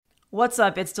What's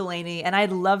up? It's Delaney, and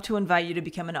I'd love to invite you to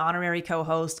become an honorary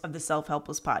co-host of the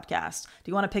Self-Helpless podcast. Do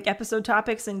you want to pick episode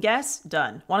topics and guests?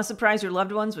 Done. Want to surprise your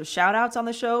loved ones with shout-outs on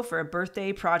the show for a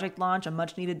birthday, project launch, a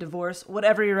much-needed divorce,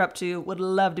 whatever you're up to? Would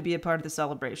love to be a part of the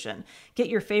celebration. Get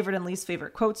your favorite and least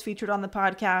favorite quotes featured on the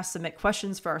podcast, submit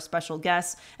questions for our special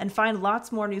guests, and find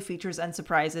lots more new features and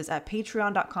surprises at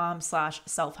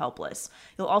patreon.com/selfhelpless.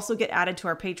 You'll also get added to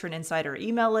our Patron Insider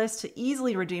email list to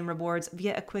easily redeem rewards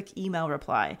via a quick email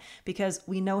reply, because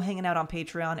we know hanging out on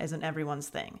Patreon isn't everyone's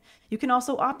thing. You can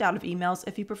also opt out of emails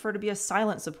if you prefer to be a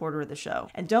silent supporter of the show.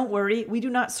 And don't worry, we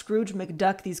do not Scrooge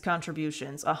McDuck these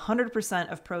contributions.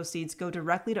 100% of proceeds go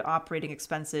directly to operating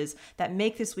expenses that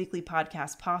make this weekly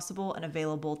podcast possible and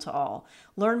available to all.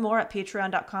 Learn more at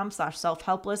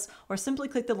patreon.com/selfhelpless or simply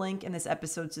click the link in this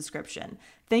episode's description.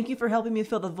 Thank you for helping me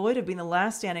fill the void of being the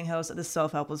last standing host of the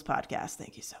Self-Helpless podcast.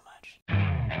 Thank you so much.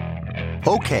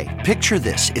 Okay, picture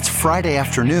this. It's Friday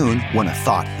afternoon when a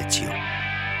thought hits you.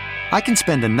 I can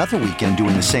spend another weekend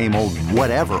doing the same old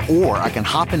whatever, or I can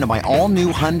hop into my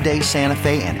all-new Hyundai Santa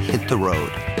Fe and hit the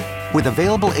road. With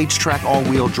available H-Track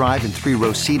all-wheel drive and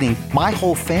 3-row seating, my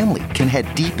whole family can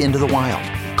head deep into the wild.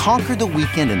 Conquer the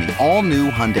weekend in the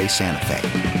all-new Hyundai Santa Fe.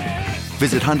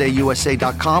 Visit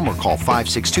HyundaiUSA.com or call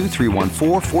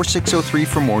 562-314-4603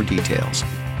 for more details.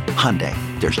 Hyundai,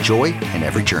 there's joy in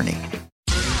every journey.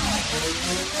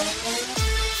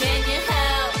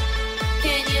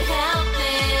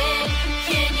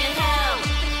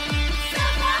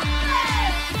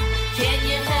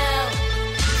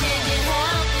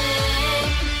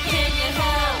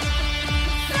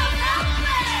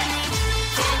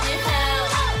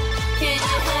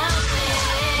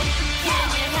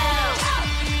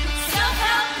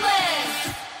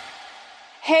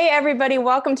 Hey, everybody.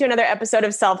 Welcome to another episode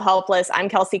of Self-Helpless. I'm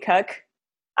Kelsey Cook.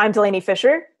 I'm Delaney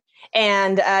Fisher.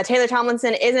 And Taylor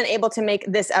Tomlinson isn't able to make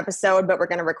this episode, but we're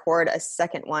going to record a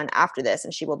second one after this,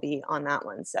 and she will be on that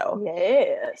one. So,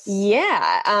 yes.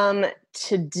 Yeah.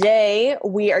 Today,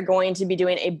 we are going to be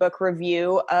doing a book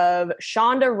review of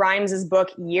Shonda Rhimes'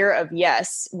 book, Year of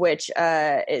Yes, which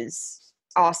is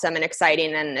awesome and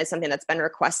exciting and is something that's been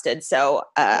requested. So,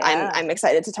 I'm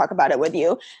excited to talk about it with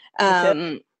you.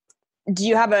 Do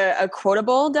you have a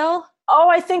quotable, Del? Oh,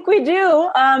 I think we do.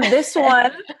 This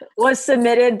one was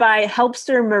submitted by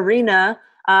Helpster Marina,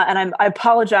 and I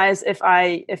apologize if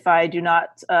I do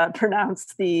not pronounce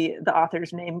the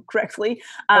author's name correctly.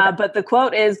 Okay. But the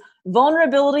quote is,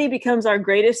 "Vulnerability becomes our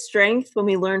greatest strength when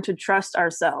we learn to trust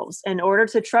ourselves. In order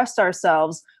to trust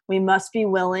ourselves, we must be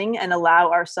willing and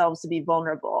allow ourselves to be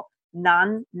vulnerable."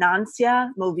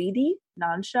 Nancia Movidi,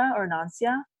 Nancia or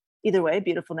Nancia, either way,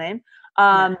 beautiful name.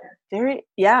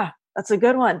 That's a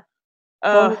good one.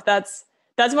 Oh, that's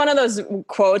one of those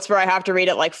quotes where I have to read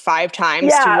it like 5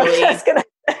 times to really. I was gonna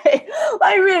say,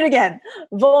 let me read it again.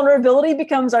 Vulnerability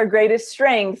becomes our greatest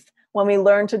strength when we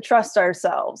learn to trust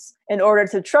ourselves. In order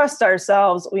to trust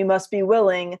ourselves, we must be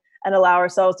willing and allow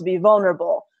ourselves to be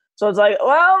vulnerable. So it's like,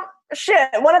 well, shit,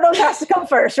 one of those has to come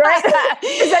first, right?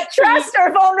 Is that trust or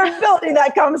vulnerability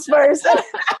that comes first?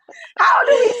 How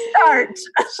do we start?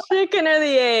 Chicken or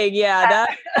the egg? Yeah,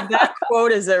 that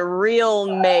quote is a real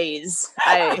maze.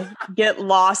 I get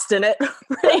lost in it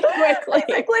pretty quickly.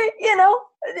 Basically,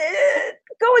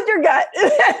 go with your gut.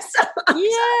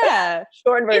 Yeah.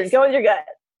 Short version, go with your gut.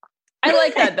 I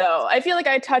like that, though. I feel like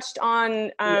I touched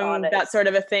on that sort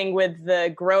of a thing with the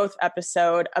growth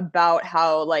episode about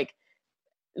how, like,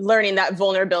 learning that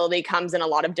vulnerability comes in a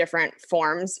lot of different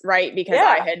forms, right? Because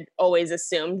I had always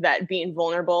assumed that being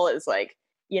vulnerable is like,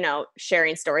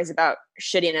 sharing stories about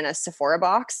shitting in a Sephora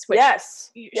box. Which,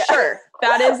 sure,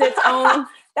 that is its own.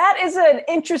 That is an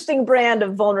interesting brand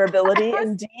of vulnerability,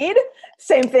 indeed.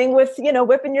 Same thing with,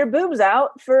 whipping your boobs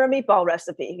out for a meatball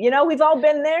recipe. We've all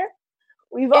been there.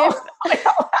 We've all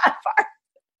that far.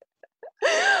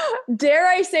 Dare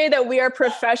I say that we are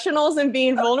professionals in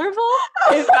being vulnerable?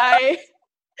 If I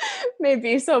may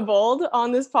be so bold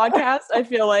on this podcast, I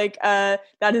feel like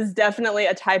that is definitely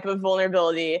a type of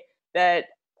vulnerability that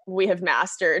we have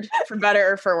mastered, for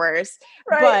better or for worse.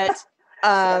 Right.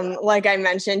 But like I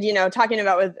mentioned, talking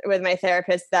about with my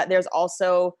therapist, that there's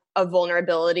also a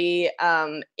vulnerability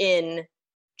in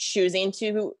choosing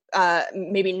to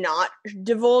maybe not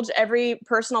divulge every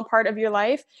personal part of your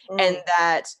life, and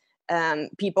that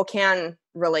people can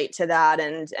relate to that,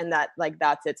 and that, like,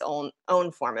 that's its own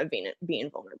form of being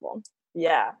vulnerable.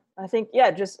 Yeah, I think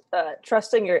just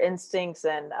trusting your instincts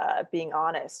and being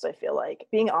honest. I feel like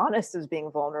being honest is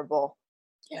being vulnerable.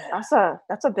 Yeah,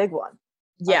 that's a big one.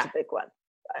 That's a big one.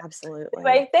 Absolutely.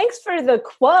 Anyway, thanks for the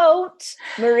quote,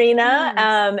 Marina.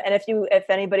 And if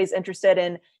anybody's interested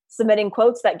in submitting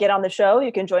quotes that get on the show,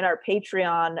 you can join our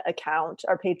Patreon account,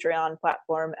 our Patreon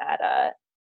platform at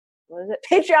what is it?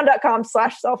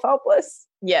 Patreon.com/selfhelpless.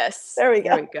 Yes. There we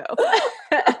go. There we go.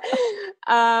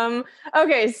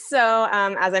 Okay. So,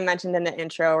 as I mentioned in the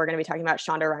intro, we're going to be talking about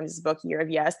Shonda Rhimes' book, Year of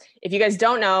Yes. If you guys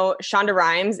don't know, Shonda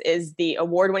Rhimes is the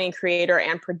award-winning creator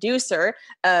and producer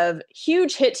of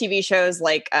huge hit TV shows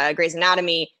like Grey's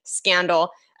Anatomy,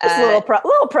 Scandal. Just little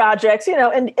projects,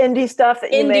 and indie stuff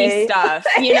that you indie stuff.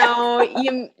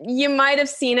 You might have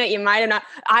seen it, you might have not.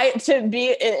 To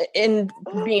be in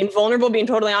being vulnerable, being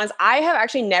totally honest, I have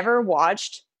actually never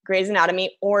watched Grey's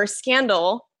Anatomy or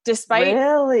Scandal, despite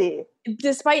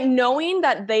knowing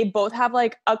that they both have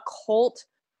like a cult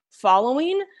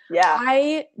following.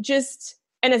 Yeah.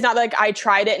 And it's not like I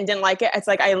tried it and didn't like it. It's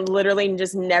like I literally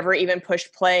just never even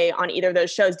pushed play on either of those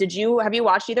shows. Have you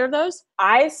watched either of those?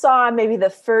 I saw maybe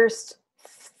the first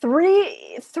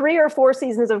three or four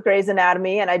seasons of Grey's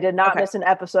Anatomy, and I did not miss an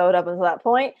episode up until that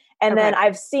point. And then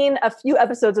I've seen a few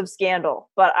episodes of Scandal,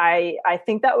 but I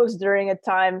think that was during a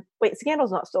time. Wait,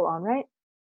 Scandal's not still on, right?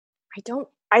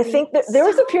 I think that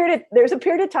there's a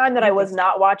period of time that I was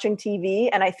not watching TV,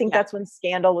 and I think that's when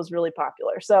Scandal was really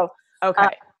popular. So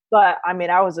but I mean,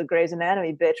 I was a Grey's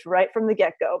Anatomy bitch right from the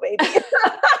get-go, baby.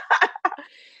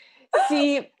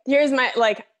 See, here's my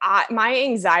my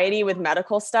anxiety with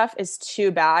medical stuff is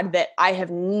too bad that I have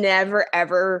never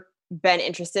ever been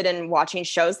interested in watching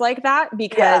shows like that,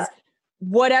 because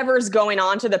whatever's going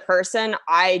on to the person,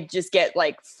 I just get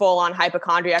like full on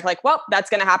hypochondriac, like, well, that's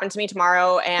going to happen to me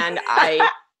tomorrow. And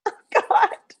God.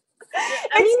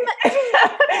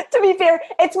 To be fair,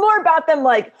 it's more about them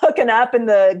like hooking up in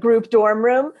the group dorm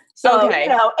room. So, I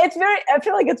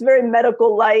feel like it's very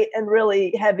medical light and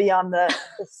really heavy on the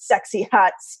sexy,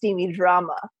 hot, steamy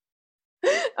drama.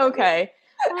 Okay.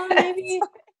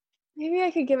 Maybe I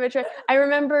could give it a try. I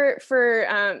remember for,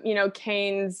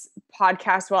 Kane's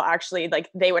podcast, well, actually,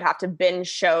 like they would have to binge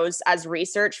shows as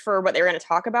research for what they were going to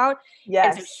talk about.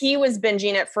 Yes. And so he was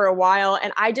binging it for a while.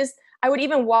 And I would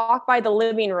even walk by the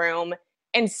living room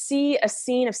and see a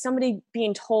scene of somebody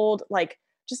being told like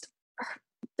just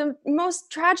the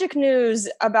most tragic news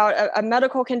about a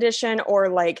medical condition, or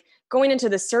like going into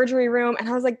the surgery room. And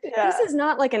I was like, this is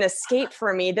not like an escape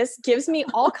for me. This gives me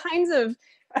all kinds of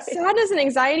sadness and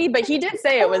anxiety. But he did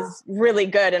say it was really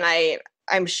good. And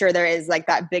I'm sure there is like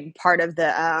that big part of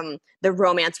the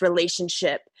romance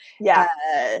relationship. Yeah.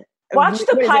 Watch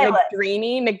the pilot.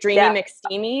 McDreamy.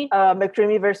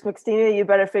 McDreamy versus McSteamy. You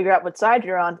better figure out what side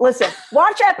you're on. Listen,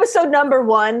 watch episode number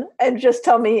 1 and just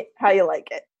tell me how you like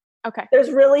it. Okay. There's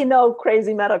really no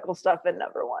crazy medical stuff in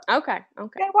number 1. Okay.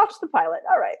 Watch the pilot.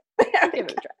 All right. Give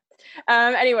it a try.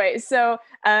 Anyway, so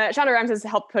Shonda Rhimes has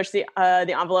helped push the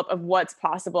envelope of what's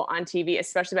possible on TV,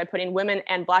 especially by putting women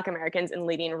and Black Americans in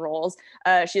leading roles.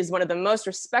 She is one of the most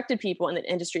respected people in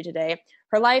the industry today.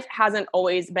 Her life hasn't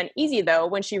always been easy, though.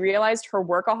 When she realized her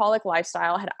workaholic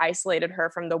lifestyle had isolated her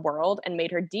from the world and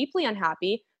made her deeply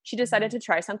unhappy, she decided to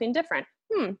try something different.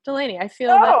 Delaney, I feel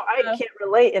I can't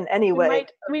relate in any way.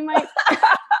 We might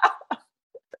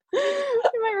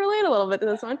we might relate a little bit to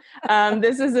this one.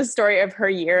 This is the story of her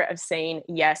year of saying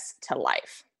yes to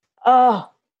life. Oh,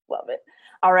 love it.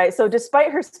 All right. So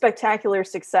despite her spectacular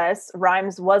success,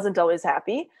 Rhimes wasn't always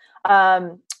happy.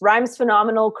 Rhimes'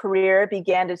 phenomenal career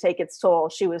began to take its toll.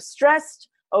 She was stressed,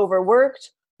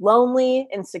 overworked, lonely,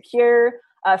 insecure.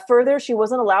 Further, she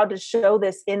wasn't allowed to show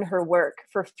this in her work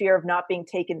for fear of not being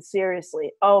taken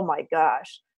seriously. Oh my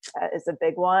gosh. That is a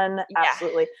big one. Yeah.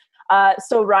 Absolutely.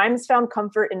 So Rhimes found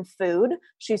comfort in food.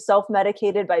 She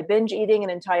self-medicated by binge eating an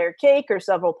entire cake or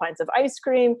several pints of ice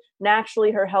cream.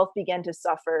 Naturally, her health began to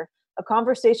suffer. A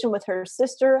conversation with her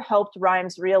sister helped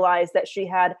Rhimes realize that she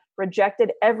had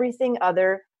rejected everything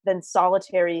other than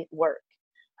solitary work.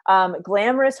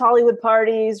 Glamorous Hollywood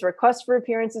parties, requests for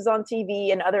appearances on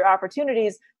TV, and other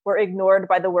opportunities were ignored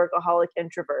by the workaholic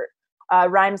introvert.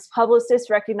 Rhimes' publicist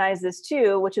recognized this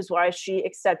too, which is why she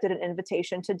accepted an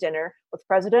invitation to dinner with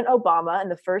President Obama and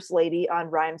the First Lady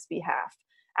on Rhimes' behalf.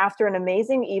 After an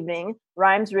amazing evening,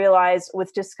 Rhimes realized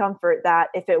with discomfort that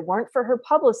if it weren't for her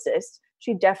publicist,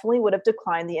 she definitely would have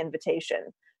declined the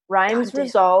invitation. Rhimes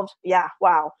resolved,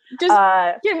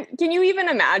 Can you even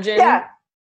imagine? Yeah,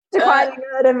 declining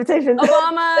that invitation.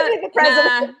 Obama, the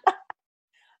president.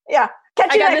 Yeah,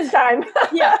 catch you next time.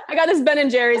 Yeah, I got this Ben and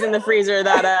Jerry's in the freezer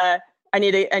that I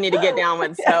need to get down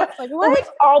with. So like, what? We've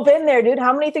all been there, dude.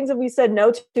 How many things have we said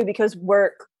no to because of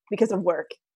work?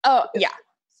 Oh yeah,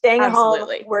 staying at home,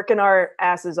 working our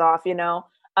asses off.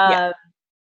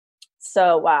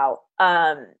 So wow.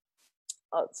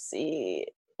 Let's see.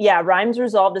 Yeah, Rhimes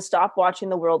resolved to stop watching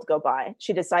the world go by.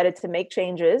 She decided to make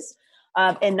changes.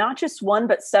 and not just one,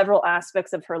 but several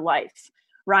aspects of her life.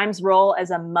 Rhimes' role as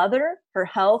a mother, her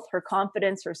health, her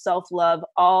confidence, her self-love,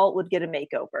 all would get a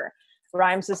makeover.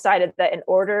 Rhimes decided that in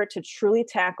order to truly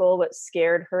tackle what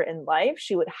scared her in life,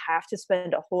 she would have to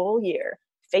spend a whole year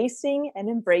facing and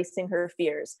embracing her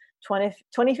fears.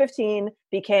 2015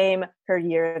 became her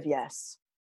year of yes.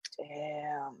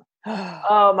 Damn.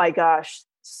 Oh my gosh.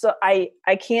 So I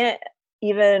can't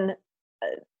even,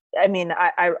 I mean,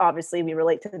 I obviously we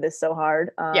relate to this so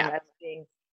hard. As being,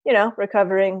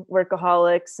 recovering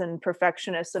workaholics and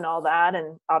perfectionists and all that.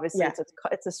 And obviously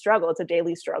it's a struggle. It's a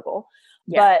daily struggle,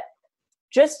 but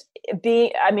just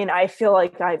I feel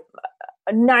like I'm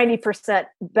 90%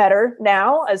 better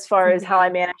now as far as how I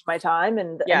manage my time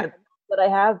and the that I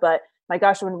have. But my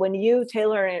gosh, when you,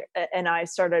 Taylor, and I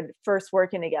started first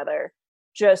working together,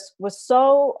 just was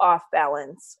so off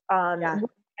balance. I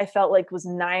felt like was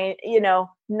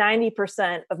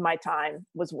 90% of my time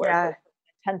was work.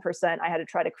 10% I had to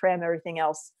try to cram everything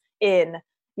else in,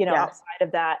 outside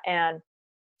of that. And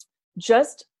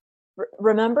just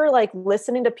remember like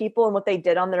listening to people and what they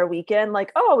did on their weekend,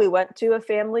 like, oh, we went to a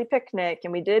family picnic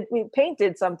and we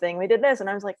painted something, we did this. And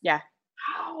I was like,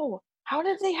 how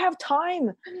did they have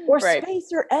time or space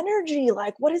or energy?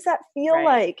 Like, what does that feel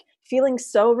like? Feeling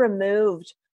so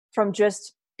removed from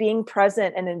just being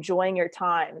present and enjoying your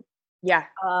time.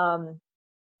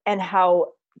 And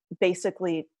how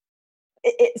basically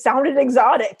it sounded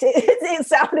exotic. It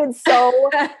sounded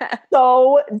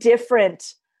so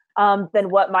different than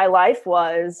what my life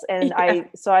was. And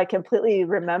I completely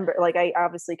remember, like, I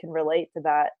obviously can relate to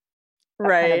that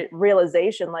kind of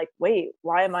realization, like, wait,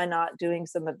 why am I not doing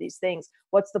some of these things?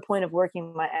 What's the point of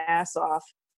working my ass off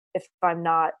if I'm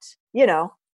not,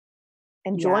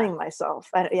 enjoying myself?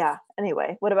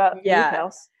 Anyway, what about you,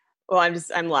 Kels? Well,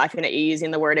 I'm laughing at you using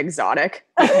the word exotic.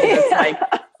 It's like,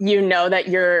 that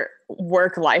your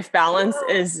work-life balance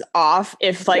is off.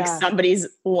 If like somebody's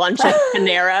lunch at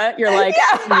Panera, you're like,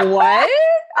 what?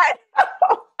 I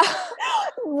know.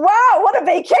 Wow, what a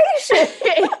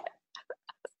vacation.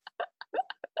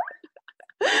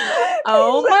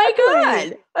 Oh my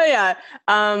God. Oh yeah.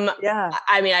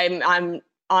 I mean, I'm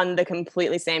on the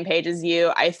completely same page as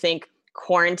you. I think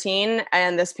quarantine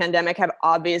and this pandemic have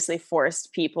obviously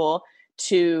forced people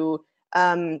to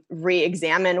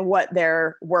re-examine what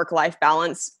their work-life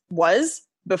balance was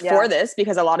before this,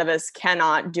 because a lot of us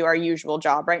cannot do our usual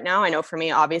job right now. I know for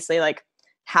me, obviously, like,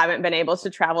 haven't been able to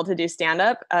travel to do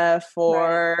stand-up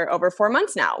for over 4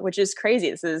 months now, which is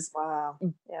crazy. This is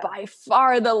by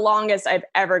far the longest I've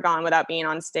ever gone without being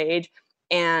on stage.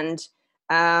 And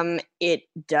it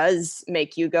does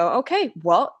make you go, okay,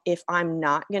 well, if I'm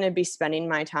not going to be spending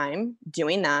my time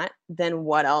doing that, then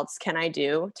what else can I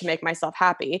do to make myself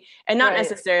happy? And not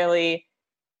necessarily,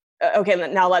 okay,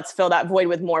 now let's fill that void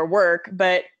with more work,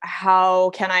 but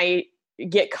how can I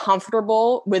get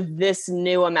comfortable with this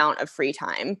new amount of free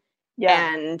time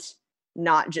and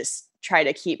not just try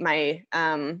to keep my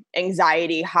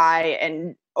anxiety high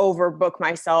and overbook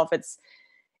myself? It's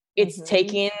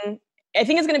taking, I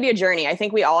think it's going to be a journey. I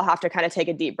think we all have to kind of take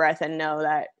a deep breath and know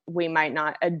that we might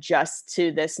not adjust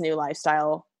to this new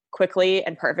lifestyle quickly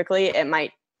and perfectly. It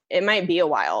might be a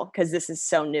while because this is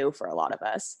so new for a lot of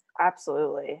us.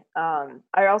 Absolutely. I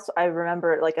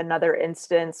remember like another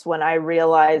instance when I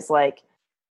realized, like,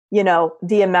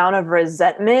 the amount of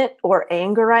resentment or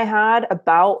anger I had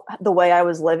about the way I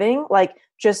was living, like,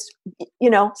 just,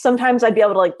 sometimes I'd be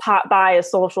able to like pop by a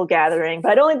social gathering,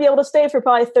 but I'd only be able to stay for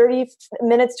probably 30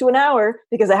 minutes to an hour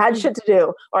because I had shit to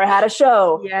do, or I had a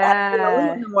show, or I had to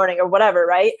leave in the morning or whatever.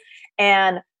 Right.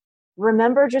 And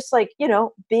remember just like,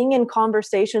 being in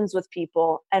conversations with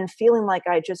people and feeling like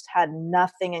I just had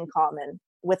nothing in common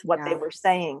with what they were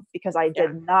saying because I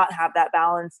did not have that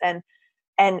balance. And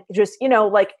just,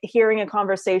 like hearing a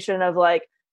conversation of like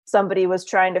somebody was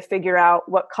trying to figure out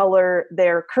what color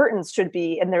their curtains should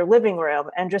be in their living room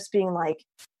and just being like,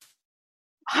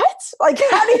 what? Like,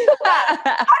 how do you have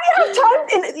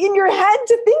time in your head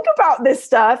to think about this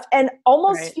stuff? And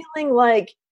almost feeling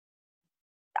like,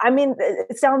 I mean,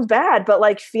 it sounds bad, but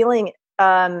like feeling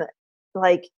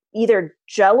like either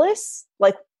jealous,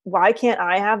 like, why can't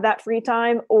I have that free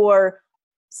time? Or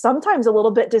sometimes a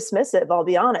little bit dismissive, I'll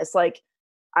be honest. Like,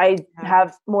 I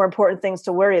have more important things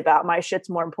to worry about. My shit's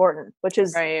more important, which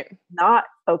is not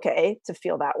okay to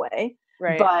feel that way.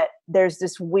 Right. But there's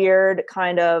this weird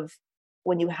kind of,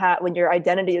 when your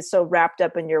identity is so wrapped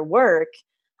up in your work,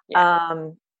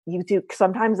 you do,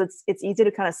 sometimes it's easy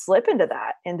to kind of slip into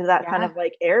that kind of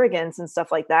like arrogance and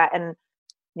stuff like that. And,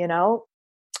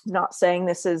 not saying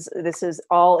this is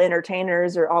all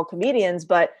entertainers or all comedians,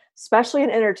 but especially in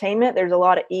entertainment, there's a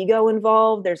lot of ego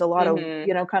involved. There's a lot of,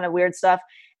 kind of weird stuff.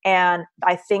 And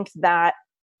I think that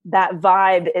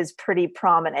vibe is pretty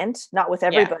prominent, not with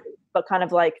everybody, but kind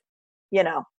of like,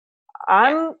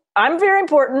 I'm very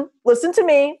important. Listen to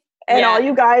me. And all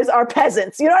you guys are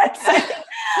peasants. You know what I'm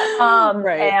saying?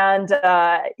 Right. And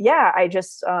I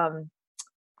just, and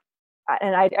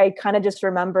I kind of just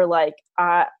remember like,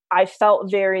 I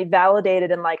felt very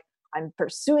validated and like, I'm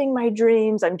pursuing my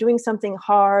dreams. I'm doing something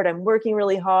hard. I'm working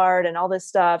really hard and all this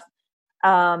stuff.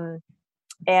 And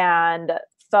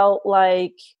felt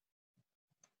like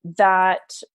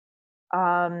that,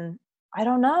 I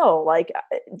don't know, like,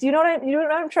 do you know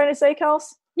what I'm trying to say,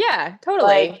 Kels? Yeah,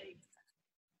 totally.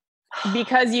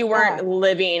 Because you weren't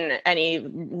living any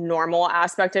normal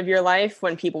aspect of your life,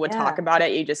 when people would talk about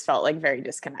it, you just felt like very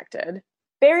disconnected.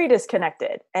 Very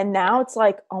disconnected. And now it's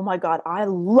like, oh my God, I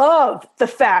love the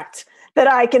fact that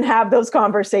I can have those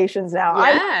conversations now.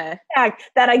 I love the fact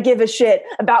that I give a shit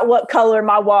about what color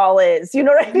my wall is. You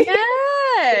know what I mean?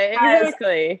 Yeah,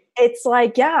 exactly. It's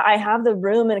like, I have the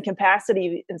room and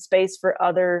capacity and space for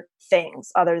other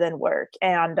things other than work.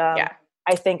 And I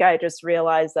think I just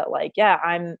realized that like,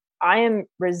 I am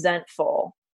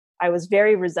resentful. I was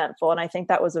very resentful. And I think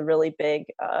that was a really big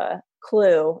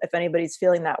clue, if anybody's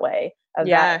feeling that way, of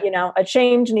that, a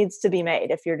change needs to be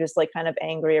made. If you're just like kind of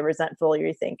angry or resentful, or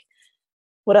you think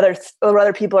what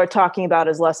other people are talking about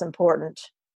is less important.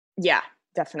 Yeah,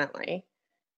 definitely.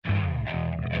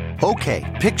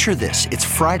 Okay, picture this. It's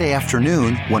Friday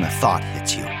afternoon when a thought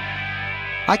hits you.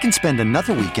 I can spend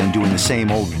another weekend doing the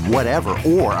same old whatever,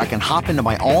 or I can hop into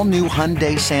my all-new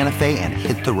Hyundai Santa Fe and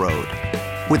hit the road.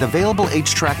 With available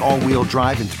H-Track all-wheel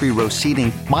drive and 3-row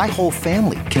seating, my whole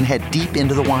family can head deep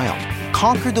into the wild.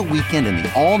 Conquer the weekend in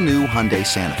the all-new Hyundai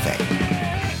Santa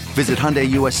Fe. Visit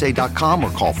HyundaiUSA.com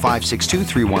or call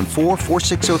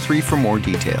 562-314-4603 for more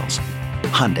details.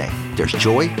 Hyundai, there's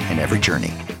joy in every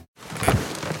journey.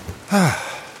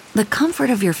 The comfort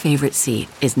of your favorite seat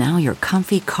is now your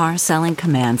comfy car-selling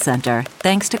command center,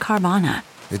 thanks to Carvana.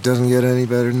 It doesn't get any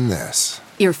better than this.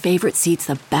 Your favorite seat's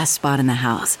the best spot in the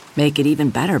house. Make it even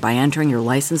better by entering your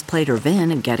license plate or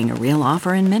VIN and getting a real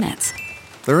offer in minutes.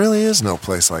 There really is no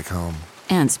place like home.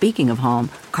 And speaking of home,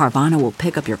 Carvana will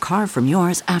pick up your car from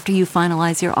yours after you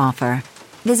finalize your offer.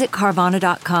 Visit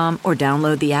Carvana.com or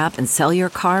download the app and sell your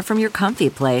car from your comfy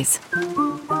place.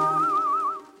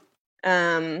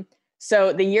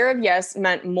 So the year of yes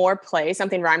meant more play,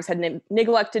 something Rhimes had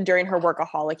neglected during her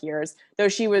workaholic years. Though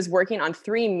she was working on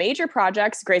 3 major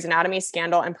projects, Grey's Anatomy,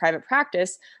 Scandal, and Private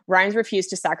Practice, Rhimes refused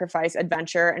to sacrifice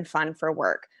adventure and fun for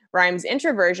work. Rhimes'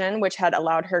 introversion, which had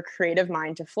allowed her creative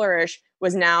mind to flourish,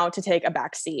 was now to take a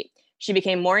back seat. She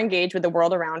became more engaged with the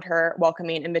world around her,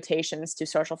 welcoming invitations to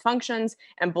social functions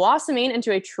and blossoming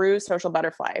into a true social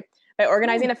butterfly. By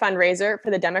organizing a fundraiser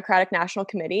for the Democratic National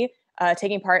Committee,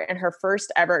 taking part in her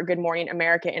first ever Good Morning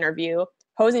America interview,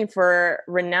 posing for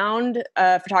renowned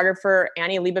photographer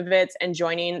Annie Leibovitz, and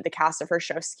joining the cast of her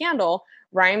show Scandal,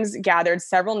 Rhimes gathered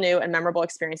several new and memorable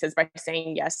experiences by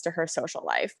saying yes to her social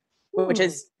life. Which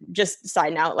is just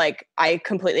side note, like I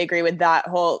completely agree with that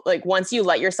whole, like once you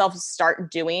let yourself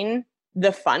start doing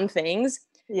the fun things,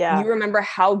 you remember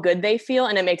how good they feel,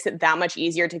 and it makes it that much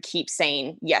easier to keep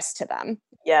saying yes to them.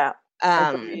 Yeah.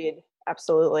 Agreed.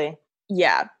 Absolutely.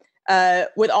 Yeah.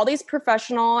 With all these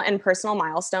professional and personal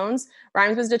milestones,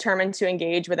 Rhimes was determined to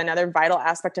engage with another vital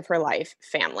aspect of her life,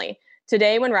 family.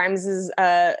 Today, when Rhimes'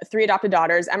 3 adopted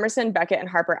daughters, Emerson, Beckett, and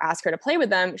Harper, ask her to play with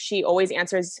them, she always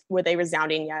answers with a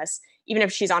resounding yes. Even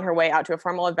if she's on her way out to a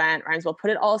formal event, Rhimes will put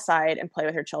it all aside and play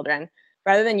with her children.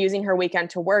 Rather than using her weekend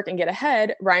to work and get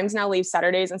ahead, Rhimes now leaves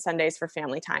Saturdays and Sundays for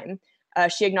family time.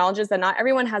 She acknowledges that not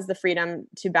everyone has the freedom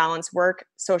to balance work,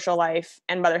 social life,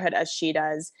 and motherhood as she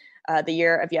does. The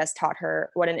year of yes taught her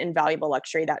what an invaluable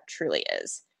luxury that truly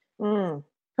is. Oh,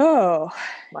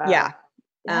 wow.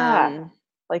 Yeah.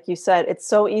 Like you said, it's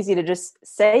so easy to just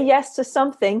say yes to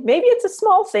something. Maybe it's a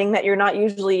small thing that you're not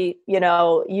usually,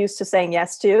 used to saying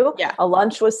yes to. Yeah. A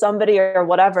lunch with somebody or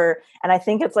whatever. And I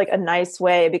think it's like a nice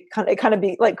way. It kind of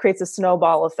creates a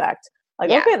snowball effect. Like,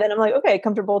 okay, then I'm like, okay,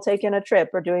 comfortable taking a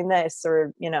trip or doing this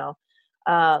or, so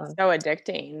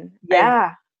addicting.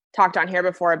 Yeah. I've talked on here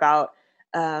before about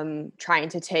trying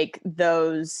to take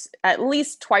those at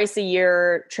least twice a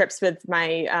year trips with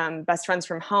my best friends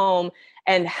from home,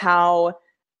 and how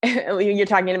you're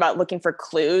talking about looking for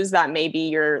clues that maybe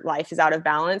your life is out of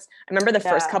balance. I remember the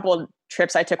first couple of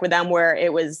trips I took with them where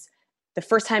it was the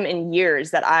first time in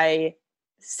years that I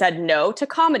said no to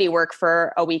comedy work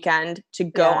for a weekend to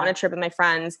go on a trip with my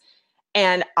friends.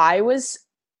 And it was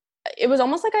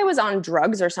almost like I was on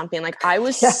drugs or something. Like I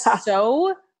was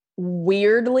so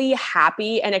weirdly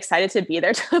happy and excited to be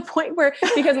there, to the point where,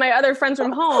 because my other friends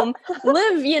from home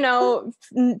live, you know,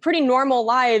 pretty normal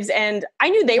lives. And I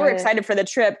knew they were excited for the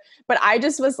trip, but I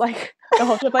just was like, the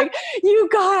whole trip, like, you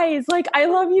guys, like, I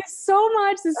love you so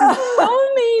much. This is so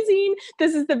amazing.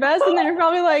 This is the best. And then you're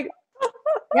probably like,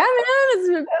 yeah, man,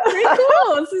 it's pretty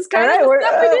cool. This is kind of the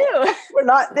stuff we do. We're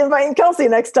not inviting Kelsey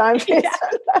next time. She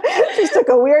took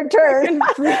a weird turn.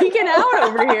 Freaking out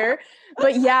over here.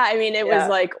 But yeah, I mean, it was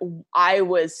like, I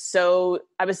was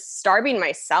starving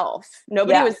myself.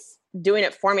 Nobody was doing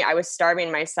it for me. I was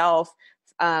starving myself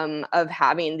of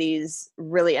having these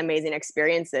really amazing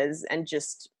experiences and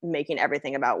just making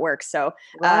everything about work. So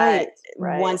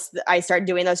once I started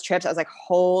doing those trips, I was like,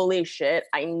 holy shit,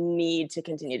 I need to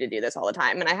continue to do this all the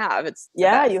time. And I have. It's you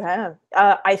have.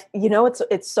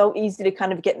 It's so easy to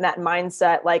kind of get in that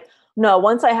mindset. Like, no,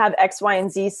 once I have X, Y, and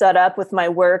Z set up with my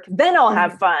work, then I'll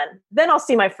have fun. Then I'll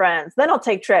see my friends. Then I'll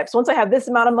take trips. Once I have this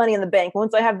amount of money in the bank,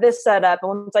 once I have this set up, and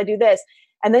once I do this,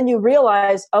 and then you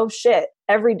realize, oh shit,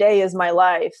 every day is my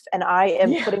life, and I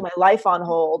am putting my life on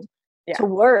hold to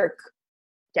work.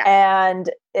 Yeah. And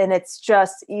it's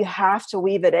just, you have to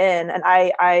weave it in. And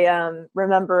I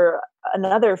remember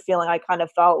another feeling I kind of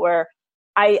felt where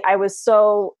I was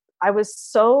so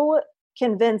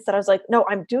convinced that I was like, no,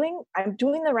 I'm doing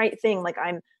the right thing. Like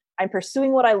I'm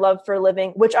pursuing what I love for a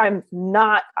living, which I'm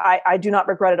not, I do not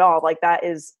regret at all. Like that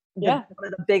is one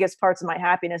of the biggest parts of my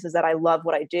happiness, is that I love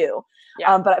what I do.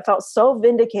 Yeah. But I felt so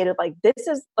vindicated. Like this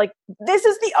is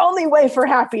the only way for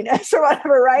happiness or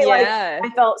whatever. Right. Yeah.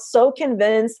 Like I felt so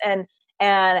convinced. And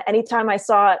anytime I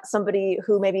saw somebody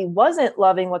who maybe wasn't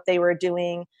loving what they were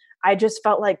doing, I just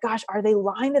felt like, gosh, are they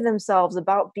lying to themselves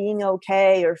about being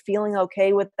okay or feeling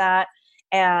okay with that?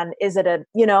 And is it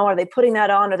are they putting that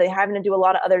on? Are they having to do a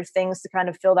lot of other things to kind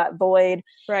of fill that void?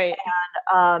 Right.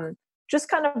 And just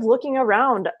kind of looking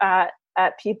around at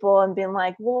people and being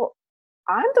like, well,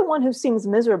 I'm the one who seems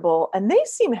miserable and they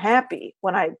seem happy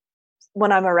when I'm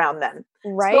around them.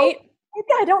 Right. So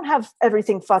maybe I don't have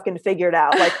everything fucking figured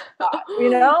out. Like,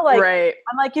 right.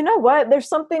 I'm like, you know what? There's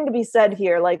something to be said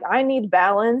here. Like I need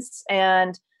balance,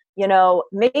 and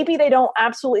maybe they don't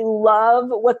absolutely love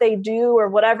what they do or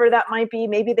whatever that might be.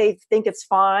 Maybe they think it's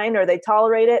fine or they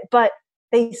tolerate it, but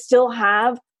they still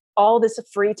have all this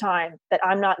free time that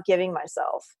I'm not giving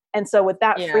myself. And so with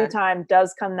that free time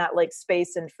does come that like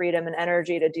space and freedom and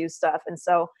energy to do stuff. And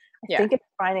so I think it's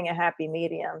finding a happy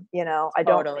medium. I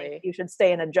don't think you should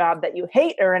stay in a job that you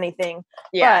hate or anything,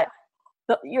 but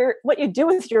what you do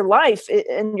with your life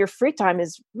and your free time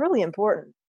is really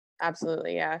important.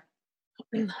 Absolutely. Yeah.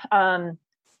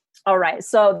 All right.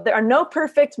 So there are no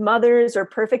perfect mothers or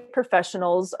perfect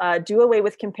professionals. Do away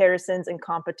with comparisons and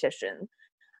competition.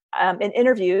 In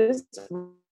interviews,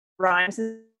 Rhimes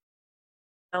is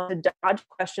to dodge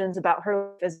questions about her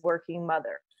life as a working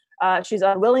mother. She's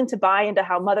unwilling to buy into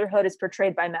how motherhood is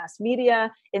portrayed by mass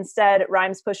media. Instead,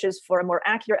 Rhimes pushes for a more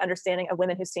accurate understanding of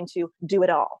women who seem to do it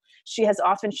all. She has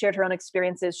often shared her own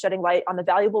experiences, shedding light on the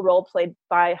valuable role played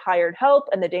by hired help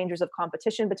and the dangers of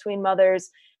competition between mothers.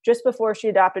 Just before she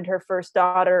adopted her first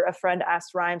daughter, a friend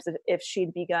asked Rhimes if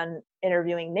she'd begun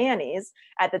interviewing nannies.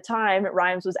 At the time,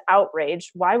 Rhimes was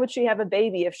outraged. Why would she have a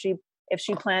baby if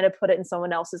she planned to put it in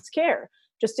someone else's care?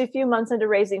 Just a few months into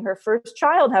raising her first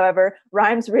child, however,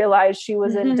 Rhimes realized she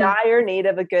was in dire need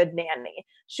of a good nanny.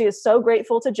 She is so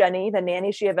grateful to Jenny, the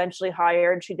nanny she eventually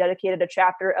hired. She dedicated a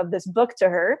chapter of this book to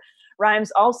her.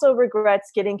 Rhimes also regrets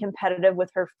getting competitive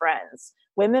with her friends.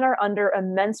 Women are under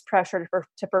immense pressure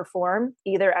to perform,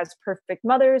 either as perfect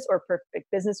mothers or perfect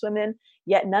businesswomen,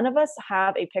 yet none of us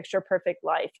have a picture-perfect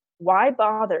life. Why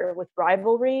bother with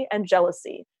rivalry and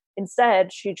jealousy?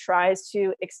 Instead, she tries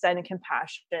to extend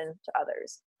compassion to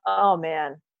others. Oh,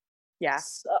 man. Yeah.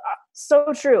 So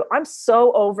true. I'm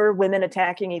so over women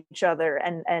attacking each other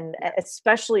and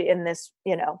especially in this,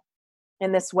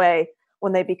 in this way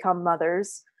when they become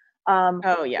mothers.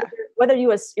 Whether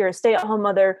you're a stay-at-home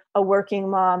mother, a working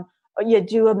mom, you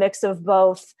do a mix of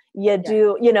both, you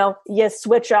do, you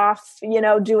switch off,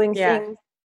 doing things.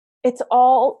 It's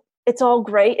all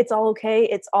great. It's all okay.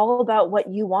 It's all about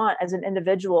what you want as an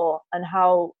individual and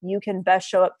how you can best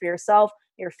show up for yourself,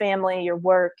 your family, your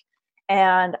work.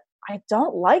 And I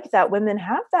don't like that women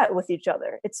have that with each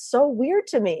other. It's so weird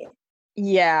to me.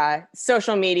 Yeah.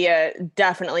 Social media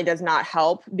definitely does not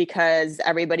help because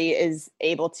everybody is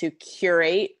able to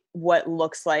curate what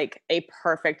looks like a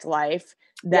perfect life,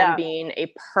 them being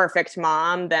a perfect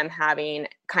mom, them having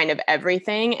kind of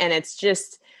everything. And it's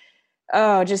just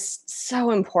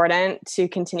so important to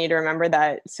continue to remember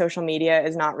that social media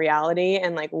is not reality,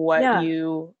 and like what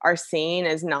you are seeing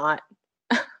is not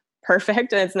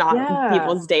perfect and it's not Yeah.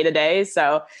 people's day to day.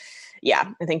 So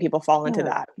yeah, I think people fall into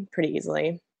that pretty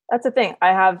easily. That's the thing. I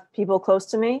have people close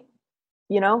to me,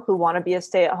 who want to be a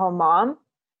stay-at-home mom.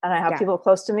 And I have people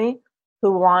close to me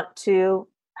who want to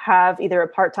have either a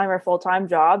part-time or full-time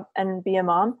job and be a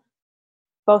mom.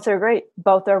 Both are great.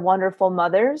 Both are wonderful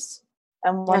mothers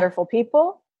and wonderful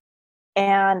people.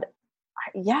 And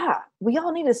we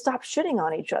all need to stop shitting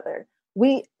on each other.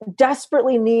 We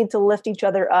desperately need to lift each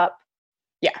other up.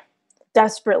 Yeah.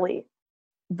 Desperately.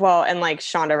 Well, and like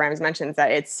Shonda Rhimes mentions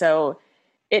that it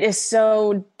is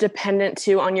so dependent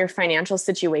too on your financial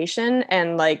situation,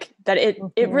 and like that it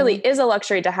really is a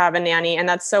luxury to have a nanny. And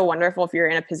that's so wonderful if you're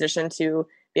in a position to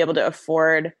be able to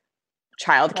afford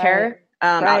childcare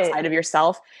outside of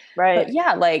yourself. Right. But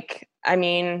yeah, like, I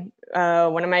mean,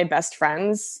 one of my best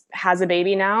friends has a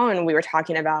baby now, and we were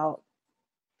talking about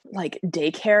like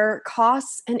daycare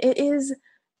costs, and it is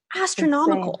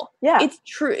astronomical. Insane. Yeah. It's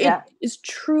true. It is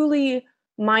truly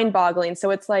mind-boggling. So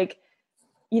it's like,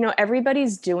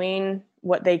 everybody's doing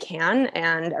what they can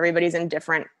and everybody's in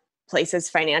different places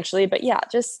financially, but yeah.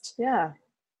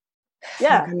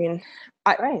 I mean,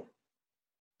 I'm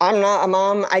not a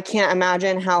mom. I can't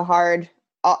imagine how hard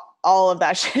all of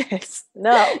that shit is.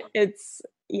 No, it's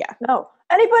no.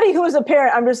 Anybody who is a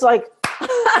parent, I'm just like,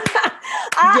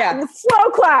 slow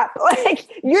clap. Like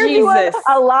you're doing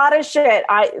a lot of shit.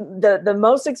 The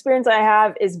most experience I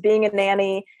have is being a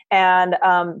nanny and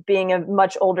being a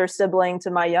much older sibling to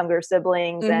my younger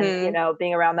siblings, and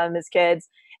being around them as kids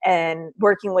and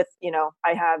working with,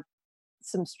 I have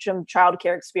some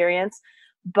childcare experience,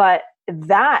 but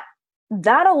that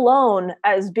alone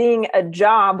as being a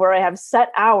job where I have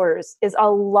set hours is a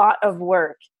lot of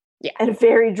work and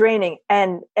very draining.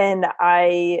 And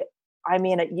I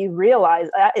mean, you realize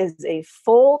that is a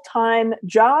full-time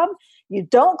job. You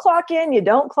don't clock in, you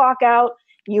don't clock out.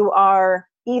 You are,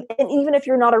 and even if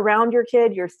you're not around your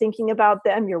kid, you're thinking about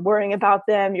them, you're worrying about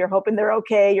them, you're hoping they're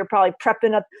okay. You're probably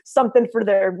prepping up something for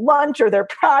their lunch or their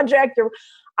project.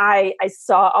 I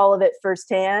saw all of it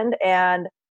firsthand, and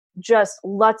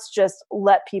let's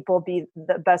let people be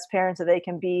the best parents that they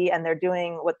can be. And they're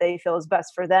doing what they feel is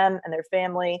best for them and their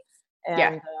family.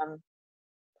 And,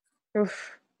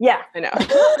 yeah, I know.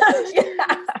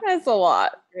 That's a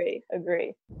lot.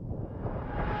 Agree.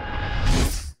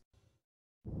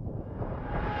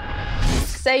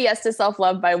 Say yes to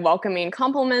self-love by welcoming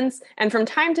compliments, and from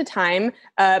time to time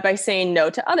by saying no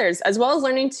to others, as well as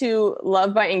learning to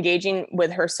love by engaging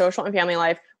with her social and family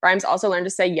life. Rhimes also learned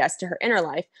to say yes to her inner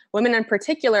life. Women in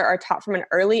particular are taught from an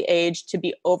early age to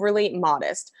be overly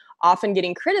modest, often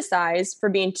getting criticized for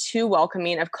being too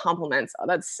welcoming of compliments. Oh,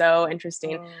 that's so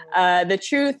interesting. The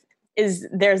truth is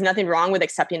there's nothing wrong with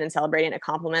accepting and celebrating a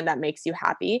compliment that makes you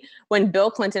happy. When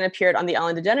Bill Clinton appeared on the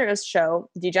Ellen DeGeneres show,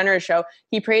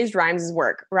 he praised Rhimes'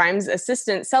 work. Rhimes'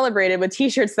 assistant celebrated with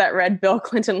t-shirts that read, "Bill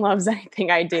Clinton loves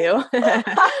anything I do."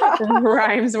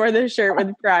 Rhimes wore the shirt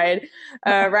with pride.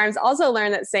 Rhimes also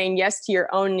learned that saying yes to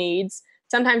your own needs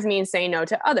sometimes means saying no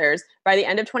to others. By the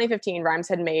end of 2015, Rhimes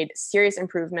had made serious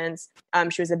improvements.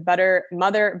 She was a better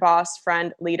mother, boss,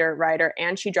 friend, leader, writer,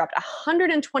 and she dropped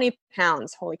 120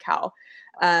 pounds. Holy cow.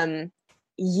 Back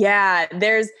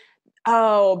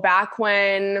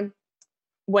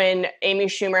when Amy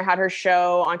Schumer had her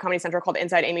show on Comedy Central called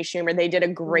Inside Amy Schumer, they did a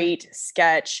great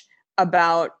sketch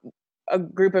about a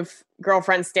group of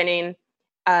girlfriends standing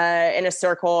in a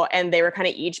circle, and they were kind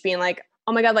of each being like,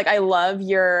 "Oh my God, like I love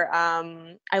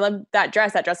I love that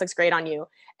dress. That dress looks great on you."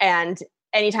 And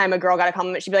anytime a girl got a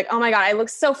compliment, she'd be like, "Oh my God, I look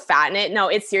so fat in it. No,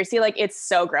 it's seriously like, it's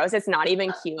so gross. It's not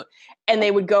even cute." And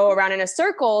they would go around in a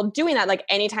circle doing that. Like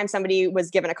anytime somebody was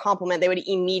given a compliment, they would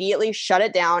immediately shut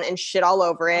it down and shit all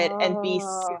over it and be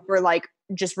super like,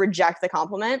 just reject the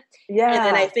compliment. Yeah. And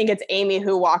then I think it's Amy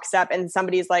who walks up and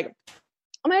somebody's like,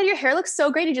 "Oh my God, your hair looks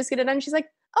so great. You just get it done." And she's like,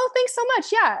 "Oh, thanks so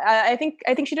much. Yeah, I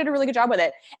think she did a really good job with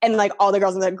it." And like all the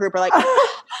girls in the group are like,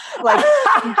 like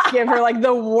give her like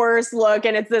the worst look.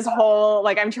 And it's this whole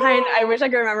like, I wish I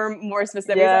could remember more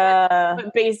specifics. Yeah.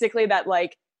 But basically that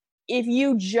like, if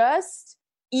you just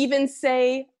even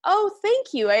say, "Oh,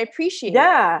 thank you, I appreciate it."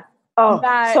 Yeah. Oh,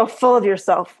 so full of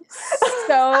yourself.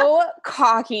 So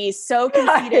cocky, so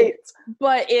conceited.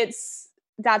 But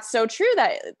that's so true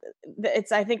that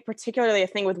it's, I think, particularly a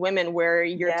thing with women where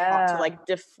you're taught to like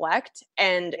deflect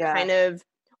and kind of,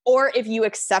 or if you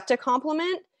accept a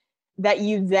compliment that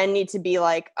you then need to be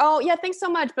like, "Oh yeah, thanks so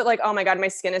much." But like, "Oh my God, my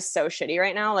skin is so shitty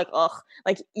right now." Like, ugh,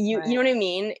 like you know what I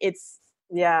mean? It's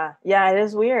it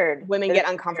is weird. Women get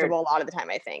uncomfortable a lot of the time,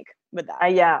 I think. with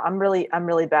that. Yeah, I'm really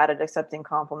bad at accepting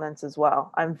compliments as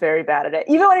well. I'm very bad at it.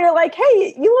 Even when you're like,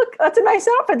 "Hey, that's a nice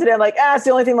outfit today." I'm like, "It's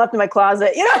the only thing left in my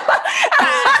closet." You know,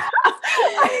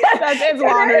 it's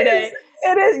laundry day.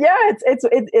 It is. Yeah,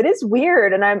 it is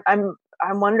weird, and I'm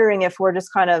wondering if we're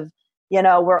just kind of,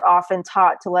 we're often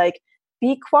taught to like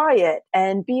be quiet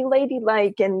and be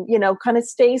ladylike and, kind of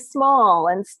stay small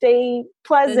and stay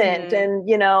pleasant and,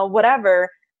 whatever.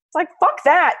 It's like, fuck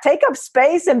that. Take up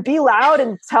space and be loud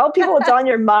and tell people what's on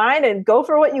your mind and go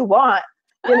for what you want,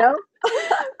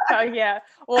 Oh yeah.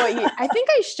 Well, I think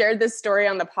I shared this story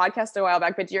on the podcast a while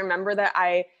back, but do you remember that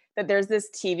there's this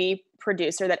TV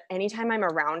producer that anytime I'm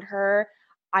around her,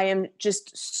 I am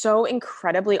just so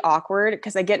incredibly awkward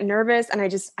because I get nervous and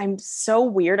I'm so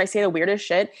weird. I say the weirdest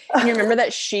shit. And you remember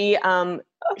that she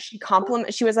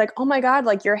was like, "Oh my God,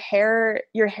 like your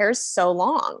hair's so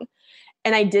long."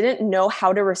 And I didn't know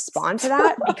how to respond to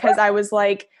that because I was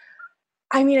like,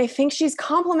 I mean, I think she's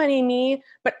complimenting me,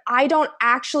 but I don't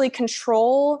actually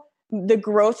control the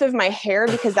growth of my hair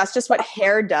because that's just what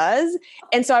hair does.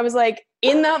 And so I was like,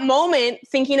 in that moment,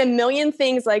 thinking a million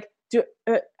things like,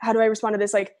 how do I respond to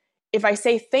this? Like, if I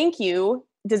say thank you,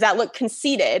 does that look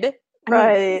conceited?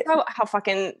 Right. How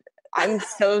fucking, I'm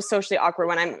so socially awkward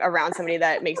when I'm around somebody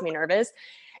that makes me nervous.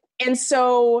 And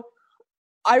so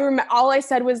I remember all I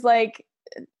said was like,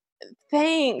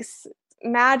 "Thanks,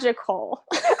 magical."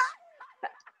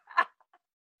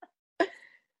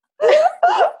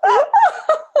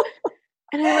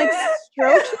 And I like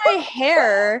stroked my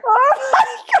hair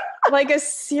like a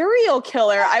serial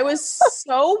killer. I was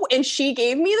and she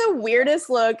gave me the weirdest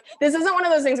look. This isn't one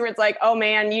of those things where it's like, "Oh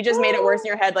man, you just made it worse in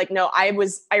your head." Like, no, I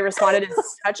responded in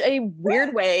such a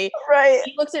weird way. Right.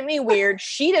 She looked at me weird.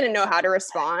 She didn't know how to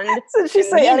respond. So did she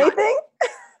say anything?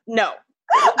 No.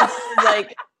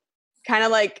 Like, kind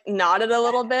of like nodded a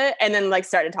little bit and then like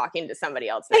started talking to somebody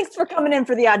else. "Thanks for coming in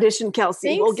for the audition, Kelsey.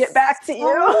 Thanks we'll get back to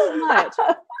you." So much.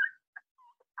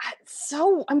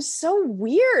 I'm so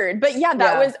weird. But yeah,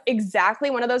 that was exactly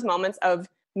one of those moments of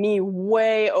me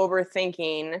way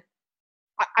overthinking.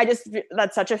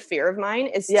 That's such a fear of mine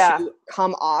is to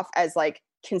come off as like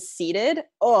conceited.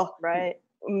 Oh, right.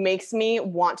 Makes me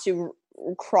want to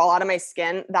crawl out of my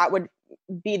skin. That would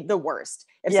be the worst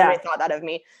if somebody thought that of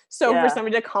me. So for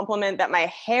somebody to compliment that my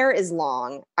hair is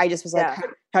long, I just was like,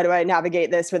 how do I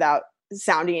navigate this without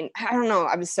sounding, I don't know.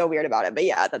 I was so weird about it, but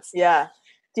that's.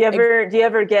 Do you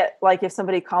ever get like, if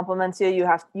somebody compliments you,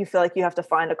 you feel like you have to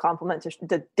find a compliment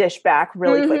to dish back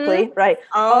really quickly, right?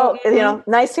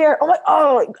 Nice hair.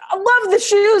 I love the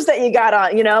shoes that you got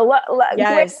on.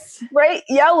 Yes, great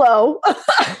yellow,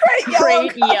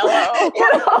 great yellow,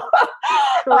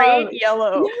 great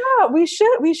yellow. Yeah, we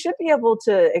should be able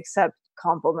to accept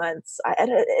compliments.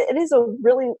 It is a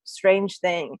really strange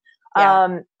thing.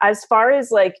 As far as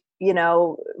like,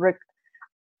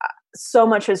 so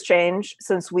much has changed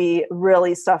since we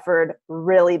really suffered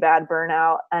really bad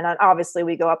burnout. And obviously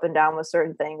we go up and down with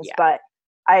certain things, but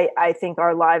I think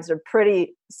our lives are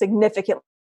pretty significantly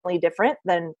different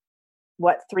than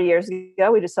 3 years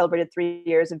ago. We just celebrated 3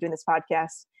 years of doing this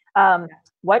podcast.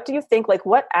 What do you think, like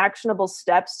what actionable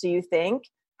steps do you think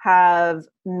have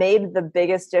made the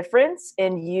biggest difference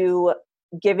in you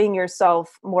giving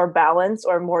yourself more balance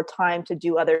or more time to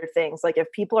do other things? Like if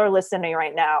people are listening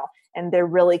right now and they're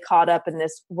really caught up in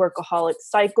this workaholic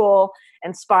cycle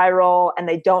and spiral and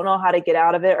they don't know how to get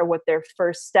out of it or what their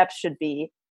first steps should be,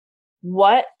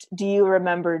 what do you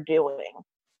remember doing?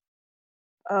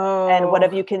 And what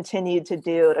have you continued to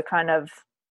do to kind of,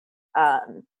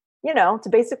 to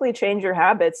basically change your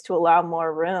habits to allow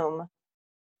more room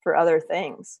for other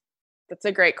things? That's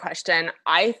a great question.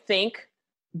 I think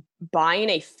buying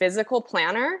a physical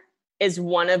planner is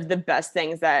one of the best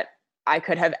things that I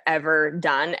could have ever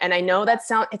done. And I know it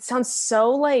sounds so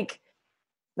like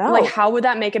how would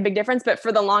that make a big difference? But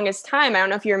for the longest time, I don't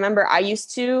know if you remember, I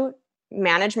used to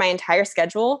manage my entire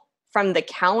schedule from the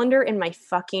calendar in my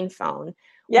fucking phone.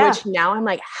 Which now I'm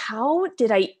like, how did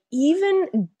I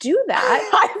even do that?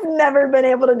 I've never been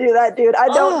able to do that, dude. I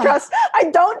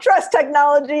don't trust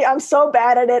technology. I'm so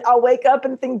bad at it. I'll wake up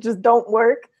and things just don't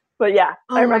work. But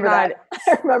I remember that.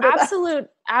 I remember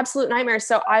absolute nightmare.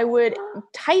 So I would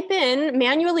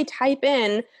manually type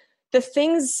in the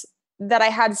things that I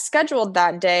had scheduled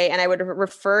that day, and I would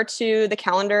refer to the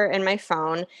calendar in my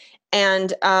phone.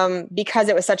 And because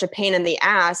it was such a pain in the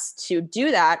ass to do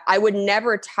that, I would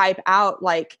never type out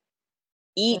like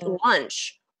eat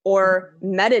lunch or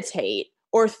meditate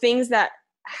or things that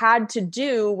had to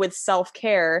do with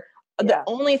self-care. The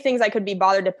only things I could be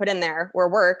bothered to put in there were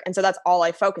work. And so that's all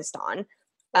I focused on.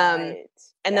 And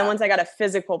then once I got a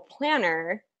physical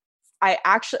planner, I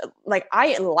actually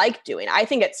I like doing. I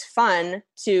think it's fun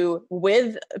to,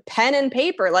 with pen and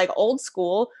paper, like old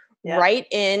school, write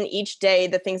in each day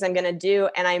the things I'm going to do.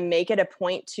 And I make it a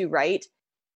point to write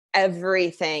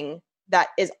everything that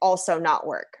is also not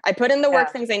work. I put in the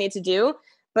work things I need to do,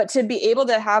 but to be able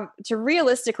to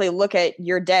realistically look at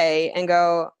your day and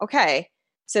go, okay,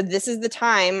 so this is the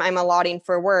time I'm allotting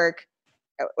for work.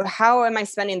 How am I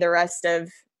spending the rest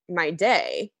of my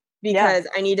day? Because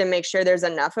I need to make sure there's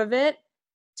enough of it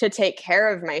to take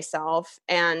care of myself.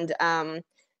 And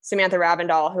Samantha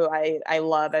Ravindall, who I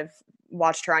love, I've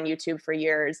watched her on YouTube for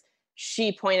years.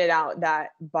 She pointed out that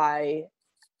by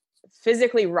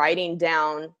physically writing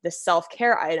down the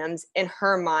self-care items in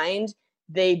her mind,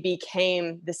 they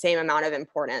became the same amount of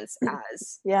importance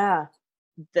as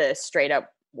the straight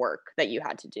up work that you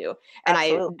had to do. And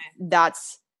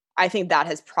I think that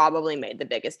has probably made the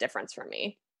biggest difference for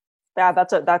me. Yeah,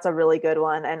 that's a really good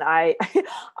one. And I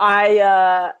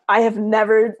have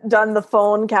never done the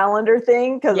phone calendar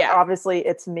thing because obviously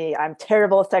it's me. I'm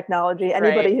terrible at technology.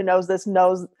 Anybody who knows this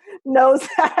knows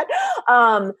that.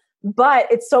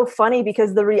 But it's so funny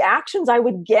because the reactions I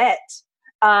would get,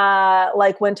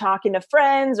 like when talking to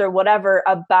friends or whatever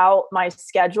about my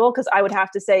schedule, because I would have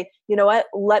to say, you know what,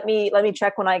 let me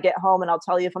check when I get home and I'll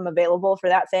tell you if I'm available for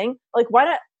that thing. Like, why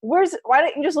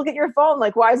don't you just look at your phone?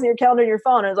 Like, why isn't your calendar in your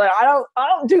phone? And it's like, I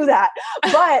don't do that.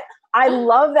 But I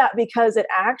love that because it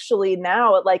actually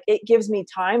now it gives me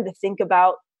time to think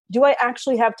about, do I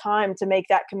actually have time to make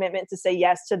that commitment to say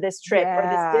yes to this trip or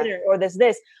this dinner or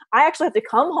this? I actually have to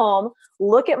come home,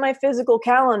 look at my physical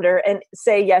calendar and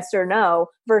say yes or no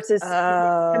versus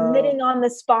committing on the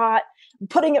spot,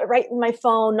 putting it right in my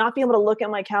phone, not being able to look at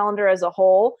my calendar as a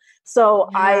whole. So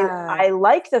I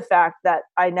like the fact that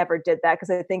I never did that because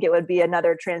I think it would be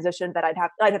another transition that I'd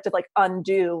have to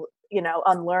undo,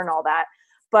 unlearn all that.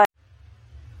 But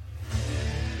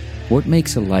what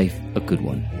makes a life a good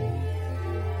one?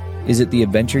 Is it the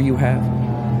adventure you have?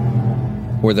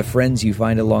 Or the friends you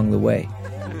find along the way?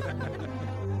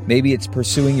 Maybe it's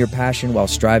pursuing your passion while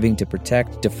striving to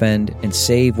protect, defend, and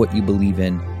save what you believe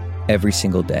in every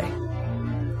single day.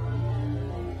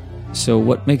 So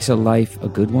what makes a life a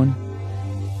good one?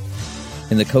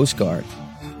 In the Coast Guard,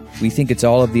 we think it's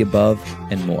all of the above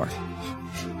and more.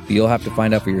 But you'll have to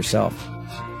find out for yourself.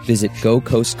 Visit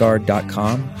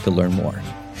gocoastguard.com to learn more.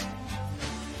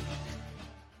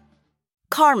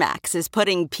 CarMax is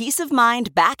putting peace of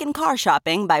mind back in car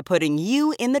shopping by putting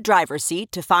you in the driver's seat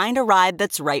to find a ride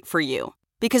that's right for you.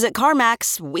 Because at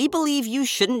CarMax, we believe you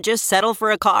shouldn't just settle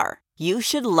for a car. You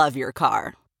should love your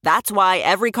car. That's why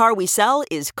every car we sell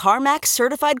is CarMax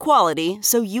certified quality,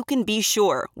 so you can be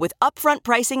sure with upfront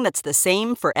pricing that's the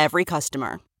same for every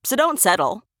customer. So don't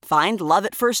settle. Find love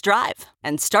at first drive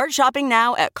and start shopping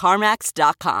now at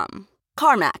CarMax.com.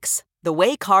 CarMax, the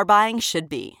way car buying should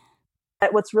be.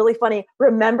 What's really funny,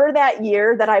 remember that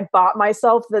year that I bought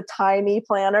myself the tiny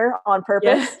planner on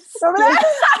purpose? Yes. Remember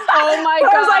that? Oh my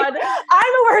God. I was God. like,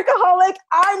 I'm a workaholic.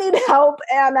 I need help.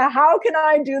 And how can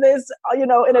I do this, in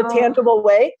a tangible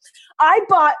way? I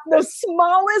bought the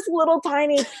smallest little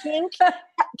tiny pink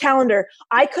calendar.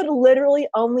 I could literally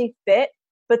only fit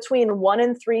between 1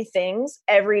 and 3 things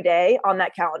every day on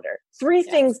that calendar. 3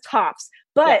 things tops.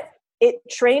 But it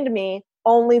trained me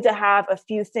only to have a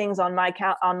few things on my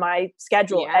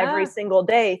schedule every single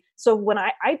day. So when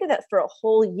I did that for a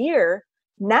whole year,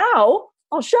 now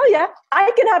I'll show you,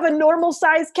 I can have a normal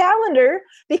size calendar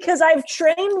because I've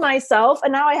trained myself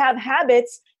and now I have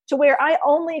habits to where I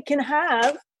only can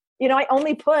have, I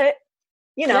only put,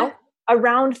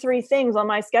 around 3 things on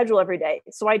my schedule every day.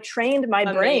 So I trained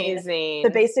my brain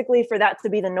to basically for that to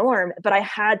be the norm, but I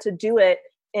had to do it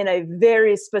in a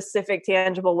very specific,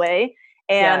 tangible way.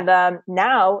 And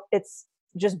now it's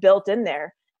just built in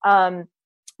there.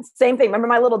 Same thing. Remember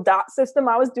my little dot system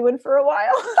I was doing for a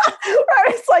while?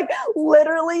 It's like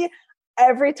literally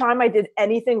every time I did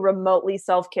anything remotely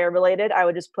self-care related, I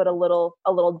would just put a little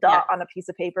dot on a piece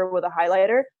of paper with a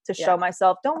highlighter to show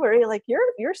myself, don't worry, like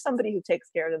you're somebody who takes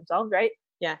care of themselves, right?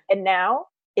 Yeah. And now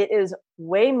it is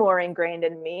way more ingrained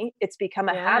in me. It's become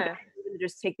a habit to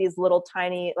just take these little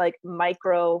tiny like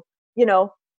micro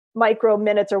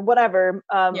minutes or whatever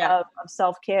of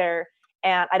self-care.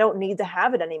 And I don't need to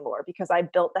have it anymore because I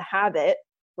built the habit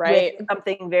with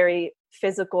something very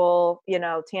physical,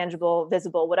 tangible,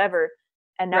 visible, whatever.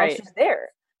 And now it's just there.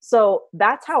 So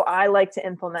that's how I like to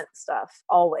implement stuff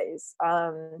always.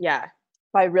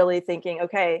 By really thinking,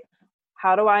 okay,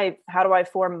 how do I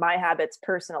form my habits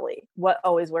personally? What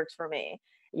always works for me?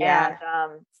 And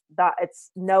that it's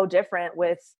no different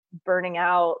with burning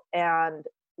out and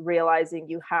realizing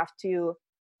you have to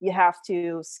you have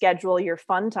to schedule your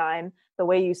fun time the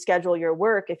way you schedule your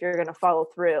work if you're going to follow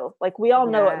through. Like we all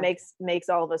know it makes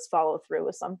all of us follow through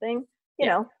with something, you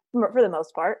know, for the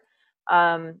most part.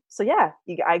 So yeah,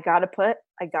 I gotta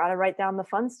write down the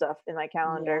fun stuff in my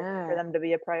calendar for them to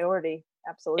be a priority.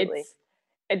 Absolutely.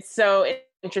 It's so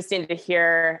interesting to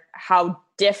hear how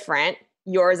different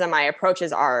yours and my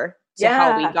approaches are to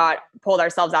how we pulled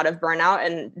ourselves out of burnout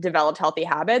and developed healthy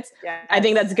habits. Yes. I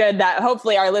think that's good that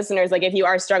hopefully our listeners, like if you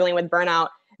are struggling with burnout,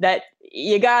 that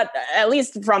you got, at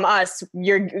least from us,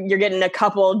 you're getting a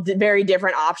couple very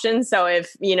different options. So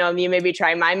if, you know, you maybe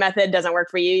try my method, doesn't work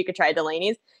for you, you could try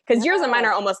Delaney's, because yours and mine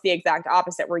are almost the exact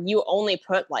opposite, where you only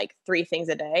put like 3 things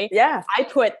a day. Yeah. I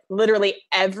put literally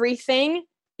everything,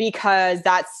 because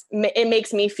it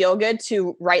makes me feel good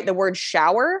to write the word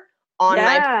shower on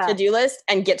my to-do list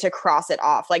and get to cross it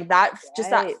off. Like that, just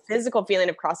that physical feeling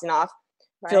of crossing off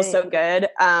feels so good.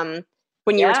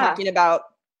 When you were talking about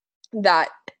that,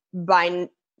 by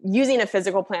using a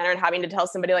physical planner and having to tell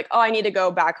somebody like, oh, I need to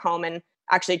go back home and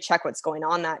actually check what's going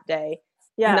on that day.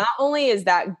 Yeah. Not only is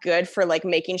that good for like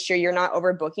making sure you're not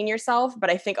overbooking yourself, but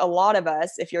I think a lot of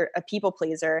us, if you're a people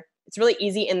pleaser, it's really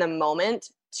easy in the moment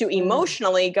to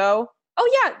emotionally go,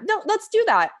 oh yeah, no, let's do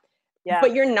that. Yeah.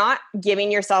 But you're not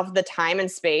giving yourself the time and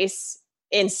space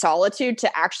in solitude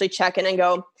to actually check in and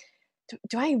go,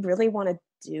 do I really want to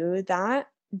do that?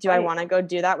 Do I want to go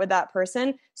do that with that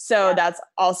person? So that's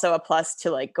also a plus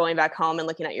to like going back home and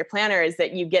looking at your planner, is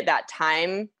that you get that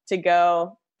time to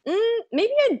go,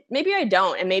 maybe I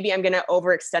don't. And maybe I'm going to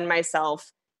overextend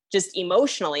myself just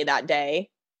emotionally that day.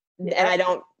 Yeah. And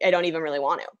I don't even really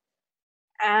want to.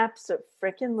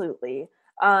 Absolutely.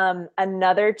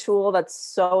 Another tool that's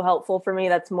so helpful for me,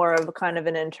 that's more of a kind of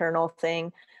an internal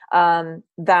thing,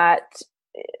 that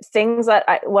things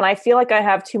that when I feel like I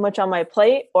have too much on my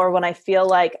plate, or when I feel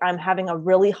like I'm having a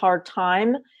really hard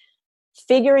time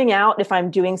figuring out if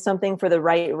I'm doing something for the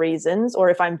right reasons, or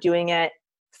if I'm doing it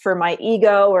for my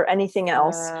ego or anything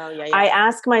else, I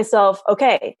ask myself,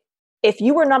 okay, if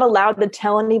you were not allowed to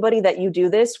tell anybody that you do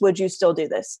this, would you still do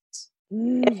this?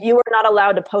 If you were not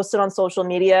allowed to post it on social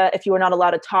media, if you were not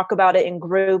allowed to talk about it in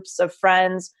groups of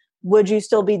friends, would you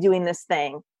still be doing this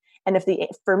thing? And if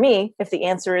the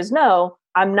answer is no,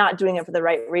 I'm not doing it for the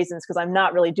right reasons, because I'm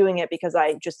not really doing it because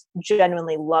I just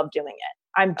genuinely love doing it.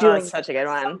 I'm doing such a good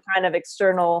one. Some kind of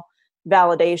external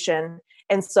validation.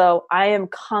 And so I am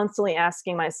constantly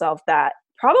asking myself that,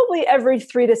 probably every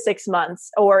 3 to 6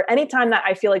 months, or anytime that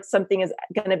I feel like something is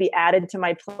going to be added to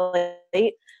my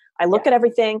plate. I look at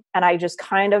everything and I just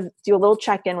kind of do a little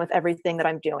check-in with everything that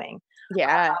I'm doing.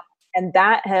 Yeah. And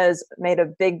that has made a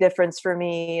big difference for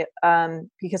me,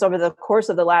 because over the course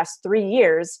of the last 3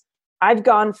 years, I've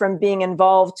gone from being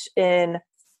involved in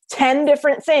 10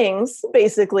 different things,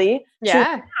 basically,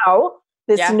 to now,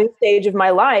 this new stage of my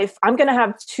life, I'm going to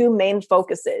have 2 main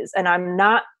focuses. And I'm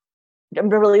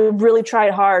really, really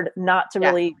tried hard not to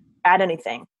really add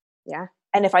anything. Yeah.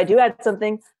 And if I do add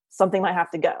something might have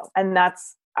to go. And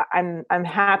I'm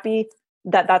happy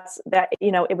that,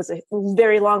 you know, it was a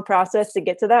very long process to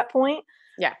get to that point.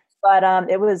 Yeah. But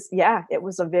it was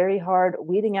a very hard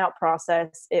weeding out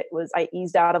process. I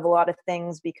eased out of a lot of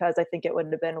things because I think it would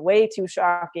have been way too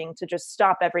shocking to just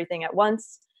stop everything at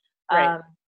once. Right.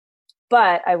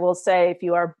 But I will say, if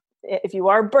you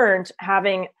are burnt,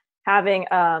 having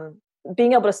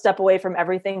being able to step away from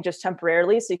everything just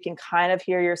temporarily, so you can kind of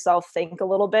hear yourself think a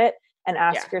little bit and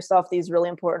ask yourself these really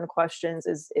important questions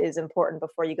is important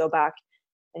before you go back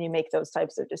and you make those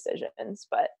types of decisions.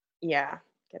 But get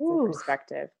some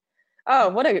perspective. Oh,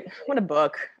 what a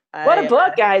book. What a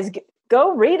book, guys.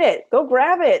 Go read it. Go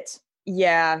grab it.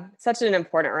 Yeah. Such an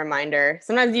important reminder.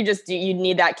 Sometimes you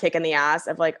need that kick in the ass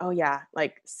of like, oh yeah,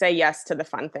 like say yes to the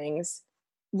fun things.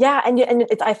 Yeah. And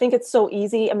I think it's so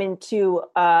easy. I mean, to,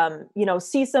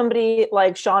 see somebody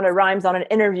like Shonda Rhimes on an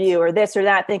interview or this or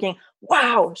that, thinking,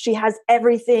 wow, she has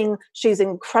everything. She's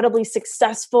incredibly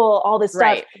successful, all this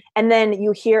stuff. And then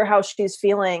you hear how she's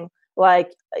feeling,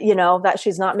 like, that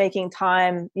she's not making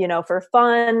time, for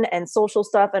fun and social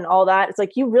stuff and all that. It's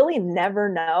like, you really never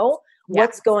know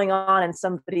what's going on in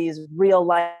somebody's real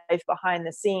life behind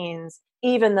the scenes,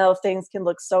 even though things can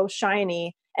look so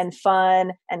shiny and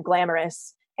fun and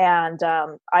glamorous. And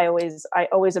I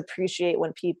always appreciate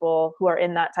when people who are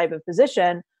in that type of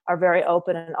position are very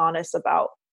open and honest about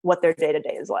what their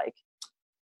day-to-day is like.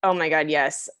 Oh my God,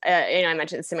 yes. I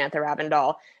mentioned Samantha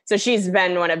Rabendal. So she's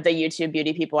been one of the YouTube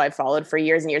beauty people I've followed for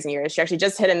years and years and years. She actually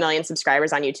just hit 1 million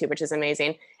subscribers on YouTube, which is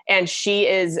amazing. And she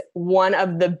is one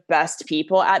of the best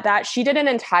people at that. She did an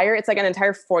entire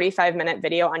 45-minute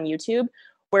video on YouTube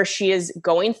where she is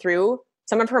going through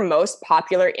some of her most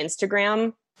popular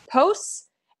Instagram posts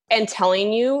and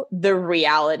telling you the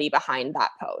reality behind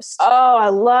that post. Oh, I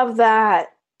love that.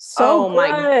 So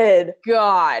good. My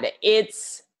God.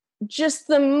 It's just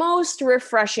the most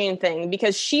refreshing thing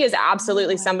because she is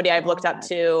absolutely somebody I've looked up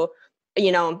to,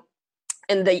 you know,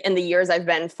 in the years I've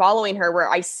been following her, where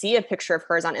I see a picture of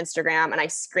hers on Instagram and I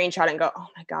screenshot it and go, oh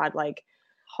my God, like,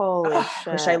 holy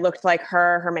shit. Wish I looked like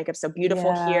her. Her makeup's so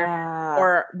beautiful here.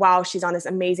 Or wow, she's on this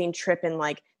amazing trip in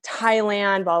like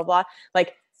Thailand, blah, blah, blah.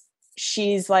 Like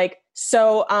she's like,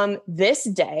 so this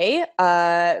day,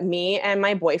 me and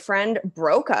my boyfriend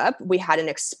broke up. We had an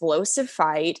explosive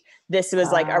fight. This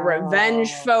was like a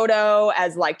revenge photo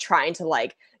as like trying to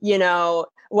like, you know,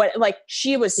 what, like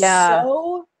she was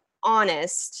so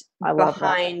honest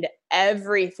behind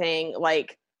everything.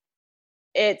 Like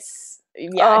it's,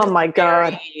 oh my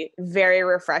God. Very, very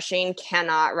refreshing.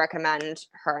 Cannot recommend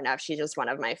her enough. She's just one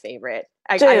of my favorite.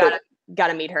 I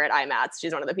gotta meet her at IMATS.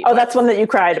 She's one of the people. Oh, that's one that you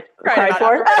cried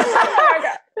for?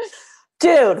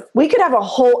 Dude, we could have a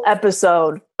whole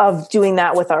episode of doing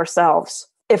that with ourselves.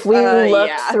 If we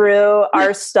looked through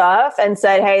our stuff and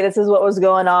said, hey, this is what was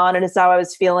going on and it's how I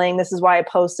was feeling. This is why I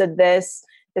posted this.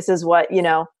 This is what, you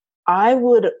know, I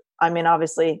mean,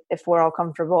 obviously, if we're all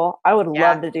comfortable, I would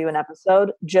love to do an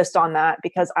episode just on that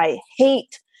because I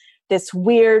hate this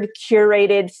weird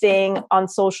curated thing on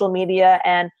social media.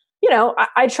 And, you know,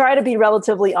 I try to be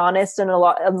relatively honest in a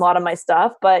lot of my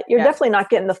stuff, but you're definitely not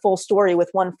getting the full story with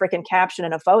one freaking caption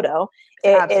and a photo.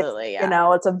 Absolutely. You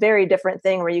know, it's a very different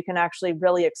thing where you can actually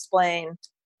really explain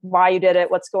why you did it,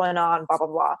 what's going on, blah, blah,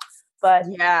 blah. But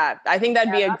yeah, I think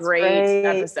that'd be a great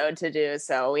episode to do.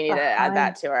 So we need to add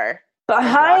that to our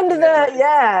behind the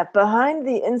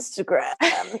Instagram,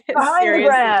 behind the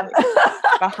gram,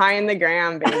 behind the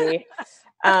gram, baby.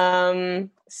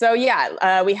 So we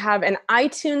have an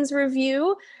iTunes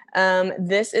review.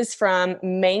 This is from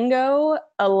Mango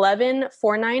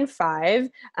 11495.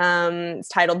 It's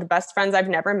titled "The Best Friends I've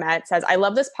Never Met." It says, "I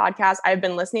love this podcast. I've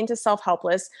been listening to Self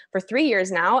Helpless for 3 years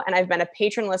now, and I've been a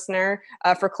patron listener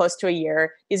for close to a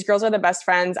year. These girls are the best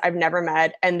friends I've never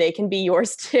met, and they can be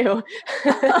yours too."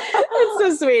 It's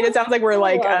so sweet. It sounds like we're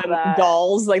like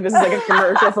dolls. Like this is like a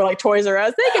commercial for like Toys R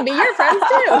Us. They can be your friends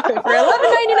too for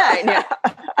 $11.99.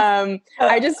 Yeah.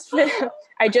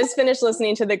 I just finished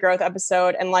listening to the growth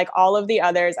episode, and like all of the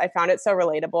others, I found it so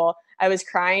relatable. I was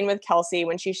crying with Kelsey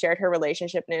when she shared her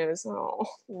relationship news.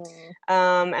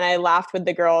 And I laughed with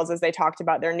the girls as they talked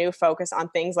about their new focus on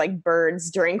things like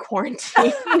birds during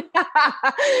quarantine.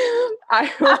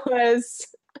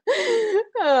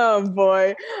 Oh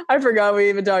boy, I forgot we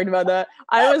even talked about that.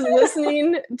 I was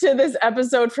listening to this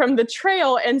episode from the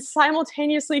trail and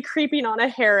simultaneously creeping on a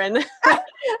heron.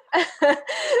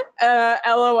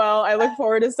 LOL. I look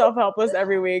forward to Self Helpless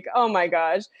every week. Oh my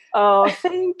gosh. Oh,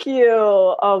 thank you.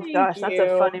 Oh gosh, that's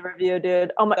a funny review,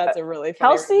 dude. Oh my, that's a really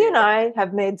funny Kelsey review. And I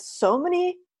have made so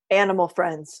many animal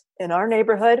friends in our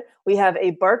neighborhood. We have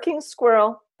a barking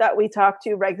squirrel that we talk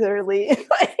to regularly.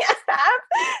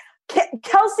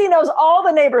 Kelsey knows all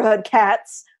the neighborhood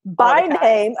cats by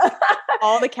name.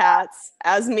 All the cats,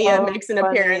 as Mia makes an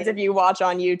appearance if you watch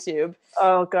on YouTube.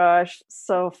 Oh gosh,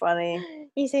 so funny.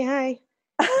 You say hi.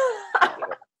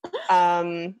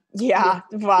 Wow. Yeah.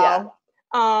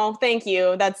 Oh, thank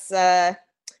you. That's I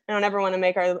don't ever want to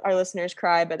make our listeners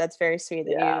cry, but that's very sweet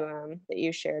that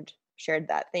you shared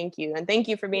that. Thank you. And thank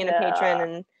you for being a patron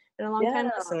and a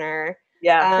long-time listener.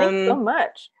 Yeah, thanks so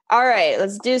much. All right,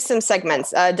 let's do some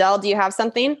segments. Del, do you have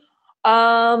something?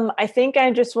 I think I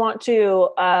just want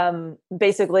to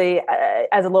basically,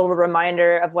 as a little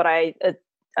reminder of what I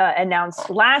announced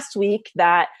last week,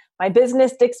 that my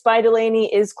business, Dick's by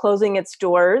Delaney, is closing its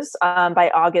doors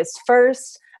by August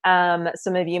 1st.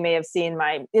 Some of you may have seen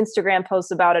my Instagram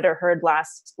posts about it or heard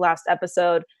last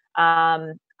episode.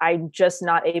 I'm just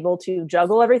not able to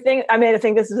juggle everything. I mean, I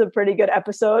think this is a pretty good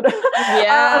episode.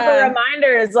 A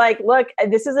reminder is like, look,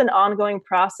 this is an ongoing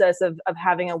process of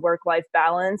having a work-life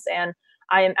balance. And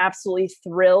I am absolutely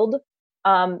thrilled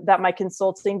that my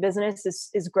consulting business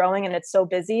is growing and it's so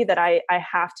busy that I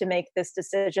have to make this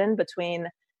decision between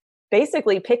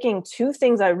basically picking two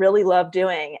things I really love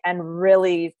doing and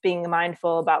really being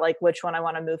mindful about like which one I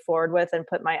want to move forward with and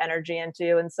put my energy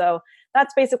into. And so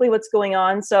that's basically what's going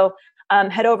on. So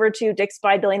head over to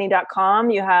dicksbydelaney.com.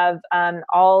 You have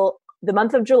all the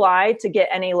month of July to get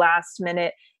any last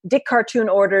minute Dick cartoon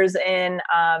orders in.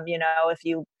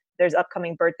 If there's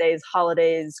upcoming birthdays,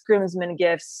 holidays, groomsmen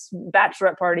gifts,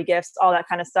 bachelorette party gifts, all that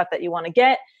kind of stuff that you want to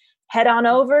get, head on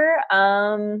over.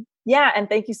 And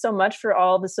thank you so much for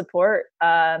all the support.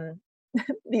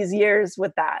 these years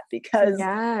with that, because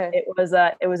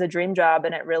it was a dream job,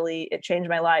 and it changed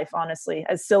my life, honestly.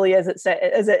 As silly as it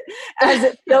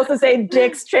feels to say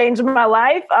Dick's changed my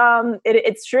life,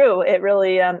 it's true. It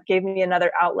really gave me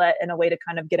another outlet and a way to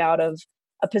kind of get out of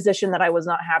a position that I was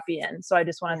not happy in. So I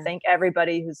just want to thank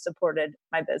everybody who's supported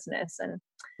my business, and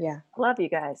I love you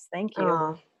guys. Thank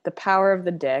you. The power of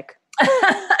the dick.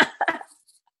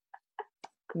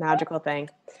 Magical thing.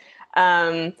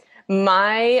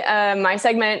 My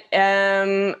segment,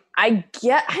 I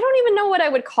don't even know what I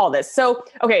would call this. So,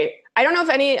 okay. I don't know if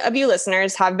any of you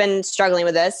listeners have been struggling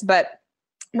with this, but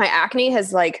my acne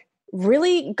has like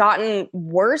really gotten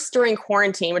worse during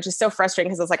quarantine, which is so frustrating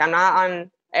because it's like, I'm not on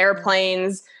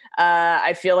airplanes.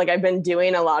 I feel like I've been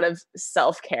doing a lot of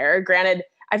self-care. Granted,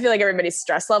 I feel like everybody's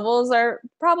stress levels are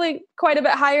probably quite a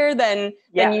bit higher than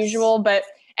usual, but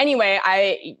anyway,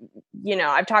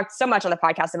 I've talked so much on the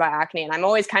podcast about acne, and I'm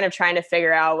always kind of trying to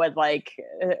figure out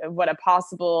what a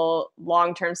possible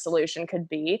long-term solution could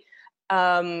be.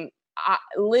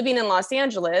 Living in Los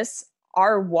Angeles,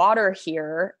 our water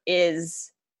here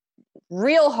is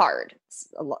real hard. It's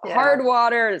hard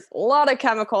water. There's a lot of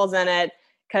chemicals in it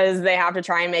because they have to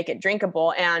try and make it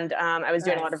drinkable. And I was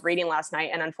doing a lot of reading last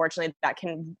night, and unfortunately that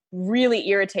can really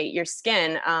irritate your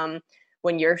skin.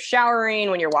 When you're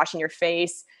showering, when you're washing your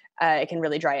face, it can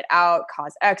really dry it out,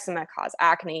 cause eczema, cause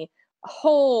acne, a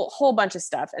whole bunch of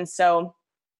stuff. And so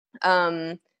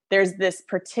there's this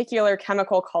particular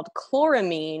chemical called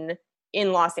chloramine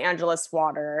in Los Angeles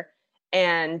water,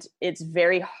 and it's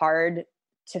very hard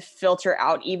to filter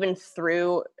out even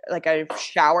through like a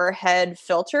shower head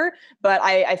filter. But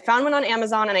I found one on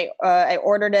Amazon, and I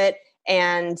ordered it,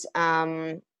 and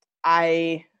should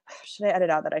I edit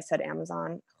out that I said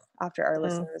Amazon? After our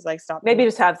listeners stop. Maybe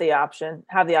just have the option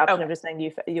of just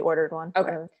saying you ordered one.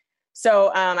 Okay.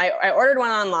 So I ordered one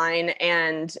online,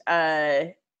 and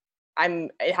it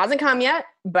hasn't come yet,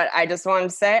 but I just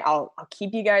wanted to say I'll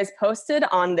keep you guys posted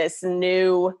on this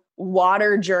new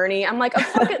water journey. I'm like,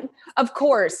 of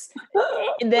course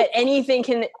that anything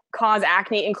can cause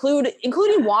acne,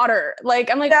 including water. Like,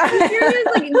 I'm like, are you serious?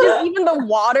 Like, just even the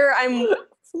water I'm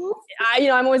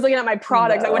always looking at my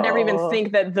products. I would never even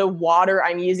think that the water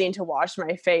I'm using to wash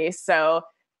my face. So,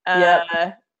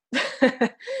 in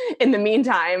the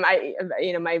meantime,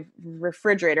 my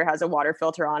refrigerator has a water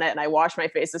filter on it, and I washed my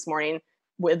face this morning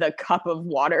with a cup of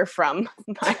water from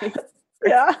my,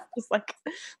 just like,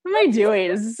 what am I doing?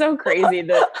 This is so crazy.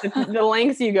 The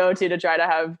lengths you go to try to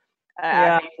have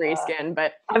acne-free skin.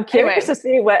 But I'm curious to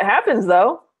see what happens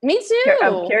though. Me too.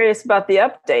 I'm curious about the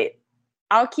update.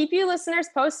 I'll keep you listeners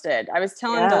posted. I was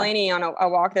telling Delaney on a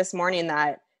walk this morning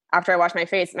that after I wash my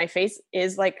face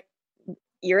is like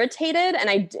irritated, and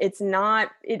it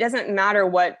doesn't matter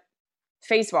what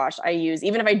face wash I use.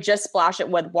 Even if I just splash it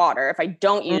with water, if I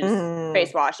don't use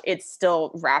face wash, it's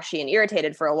still rashy and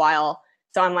irritated for a while.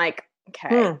 So I'm like,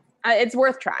 okay, it's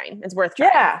worth trying. It's worth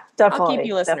trying. Yeah, definitely. I'll keep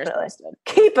you listeners posted.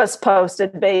 Keep us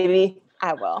posted, baby.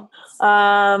 I will.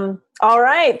 All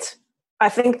right. I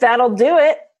think that'll do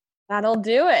it. That'll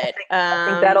do it. I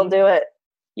think that'll do it.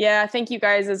 Yeah. Thank you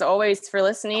guys as always for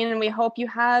listening. And we hope you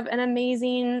have an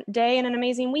amazing day and an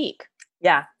amazing week.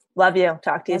 Yeah. Love you.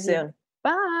 Talk to you soon.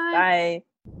 Bye. Bye.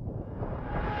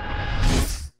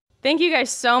 Thank you guys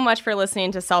so much for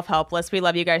listening to Self-Helpless. We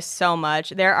love you guys so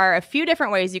much. There are a few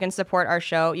different ways you can support our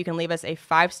show. You can leave us a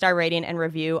 5-star rating and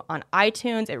review on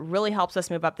iTunes. It really helps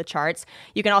us move up the charts.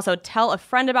 You can also tell a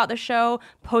friend about the show,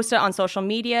 post it on social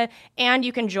media, and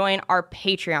you can join our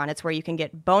Patreon. It's where you can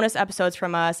get bonus episodes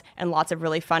from us and lots of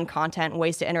really fun content and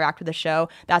ways to interact with the show.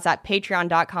 That's at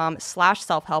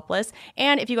patreon.com/selfhelpless.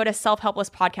 And if you go to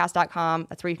selfhelplesspodcast.com,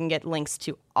 that's where you can get links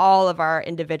to all of our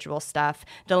individual stuff.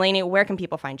 Delaney, where can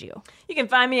people find you? You can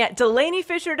find me at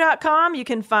DelaneyFisher.com. You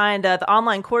can find the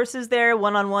online courses there,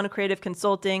 one-on-one creative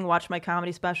consulting, watch my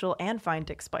comedy special, and find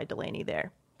Dicks by Delaney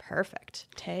there. Perfect.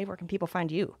 Tay, where can people find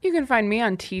you? You can find me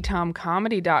on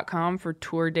ttomcomedy.com for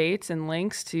tour dates and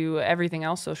links to everything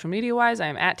else social media-wise. I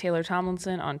am at Taylor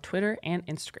Tomlinson on Twitter and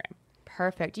Instagram.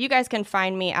 Perfect. You guys can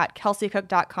find me at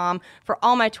kelseycook.com for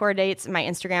all my tour dates. My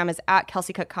Instagram is at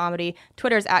kelseycookcomedy.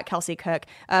 Twitter is at kelseycook.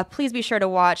 Please be sure to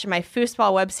watch my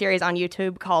foosball web series on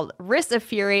YouTube called Wrists of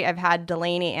Fury. I've had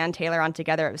Delaney and Taylor on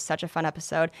together. It was such a fun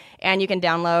episode. And you can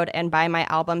download and buy my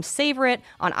album Savor It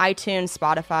on iTunes,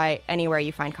 Spotify, anywhere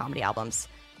you find comedy albums.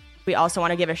 We also want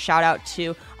to give a shout out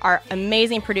to our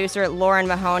amazing producer, Lauren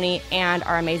Mahoney, and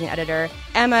our amazing editor,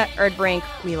 Emma Erdbrink.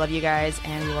 We love you guys,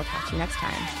 and we will talk to you next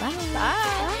time. Bye.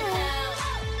 Bye.